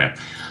program.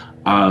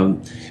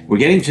 Right. We're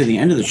getting to the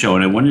end of the show,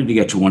 and I wanted to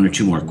get to one or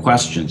two more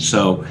questions.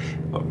 So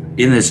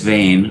in this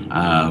vein,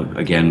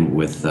 again,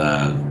 with,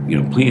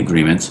 plea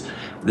agreements,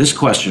 this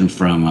question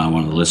from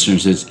one of the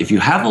listeners is, if you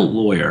have a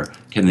lawyer,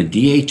 can the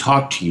DA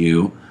talk to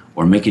you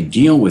or make a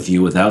deal with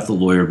you without the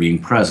lawyer being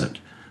present?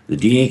 The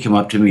DA came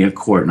up to me at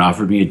court and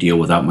offered me a deal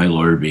without my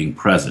lawyer being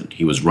present.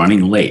 He was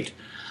running late.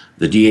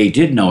 The DA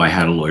did know I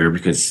had a lawyer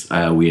because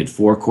we had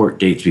 4 court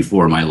dates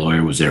before. My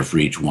lawyer was there for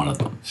each one of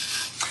them.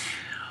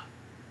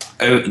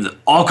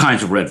 All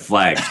kinds of red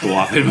flags go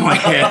off in my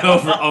head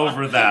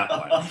over that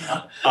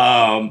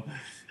one.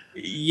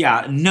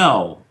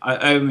 No.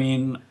 I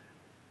mean,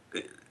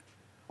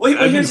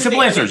 the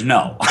simple answer is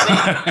no.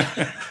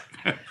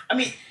 I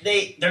mean,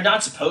 they're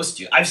not supposed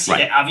to. I've seen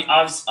it.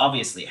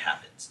 Obviously, it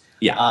happens.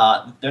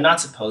 Yeah. They're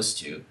not supposed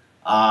to.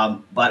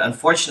 But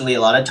unfortunately,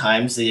 a lot of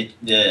times the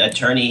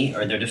attorney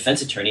or their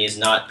defense attorney is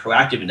not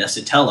proactive enough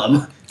to tell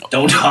them,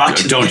 don't talk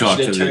to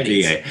the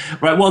DA.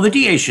 Right. Well, the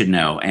DA should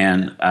know.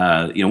 And,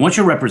 once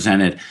you're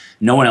represented,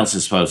 no one else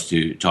is supposed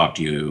to talk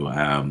to you.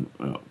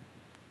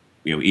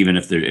 Even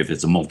if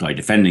it's a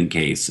multi-defending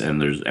case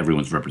and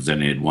everyone's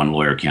represented, one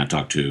lawyer can't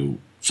talk to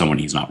someone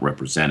he's not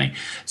representing.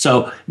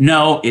 So,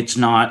 no, it's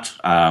not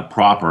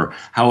proper.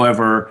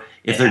 However,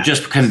 if they're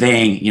just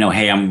conveying,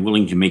 hey, I'm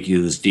willing to make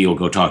you this deal,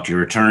 go talk to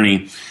your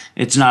attorney,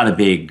 it's not a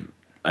big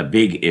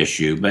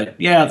issue. But,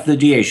 the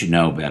DA should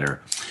know better.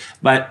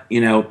 But,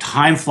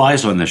 time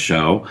flies on the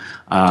show.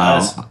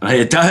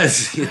 It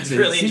does. It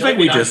really seems like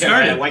we just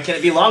started. Why can't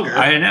it be longer?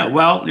 I know.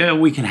 Well,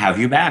 we can have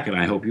you back, and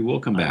I hope you will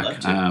come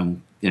back.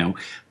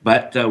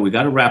 But we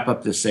got to wrap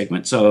up this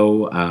segment.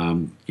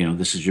 So,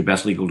 this is your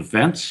best legal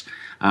defense.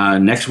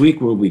 Next week,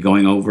 we'll be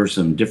going over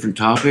some different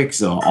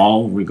topics,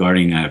 all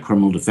regarding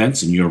criminal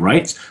defense and your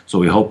rights. So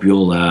we hope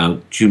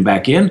you'll tune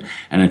back in.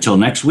 And until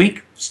next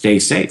week, stay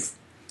safe.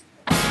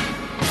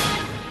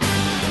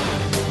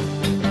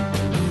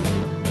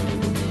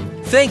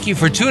 Thank you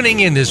for tuning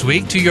in this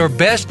week to your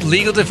best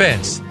legal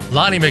defense.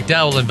 Lonnie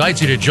McDowell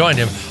invites you to join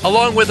him,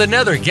 along with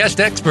another guest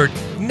expert,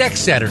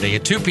 next Saturday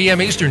at 2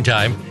 p.m. Eastern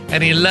Time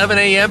and 11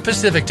 a.m.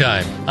 Pacific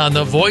Time on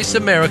the Voice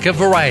America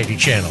Variety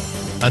Channel.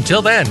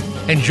 Until then,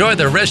 enjoy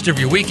the rest of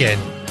your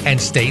weekend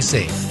and stay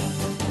safe.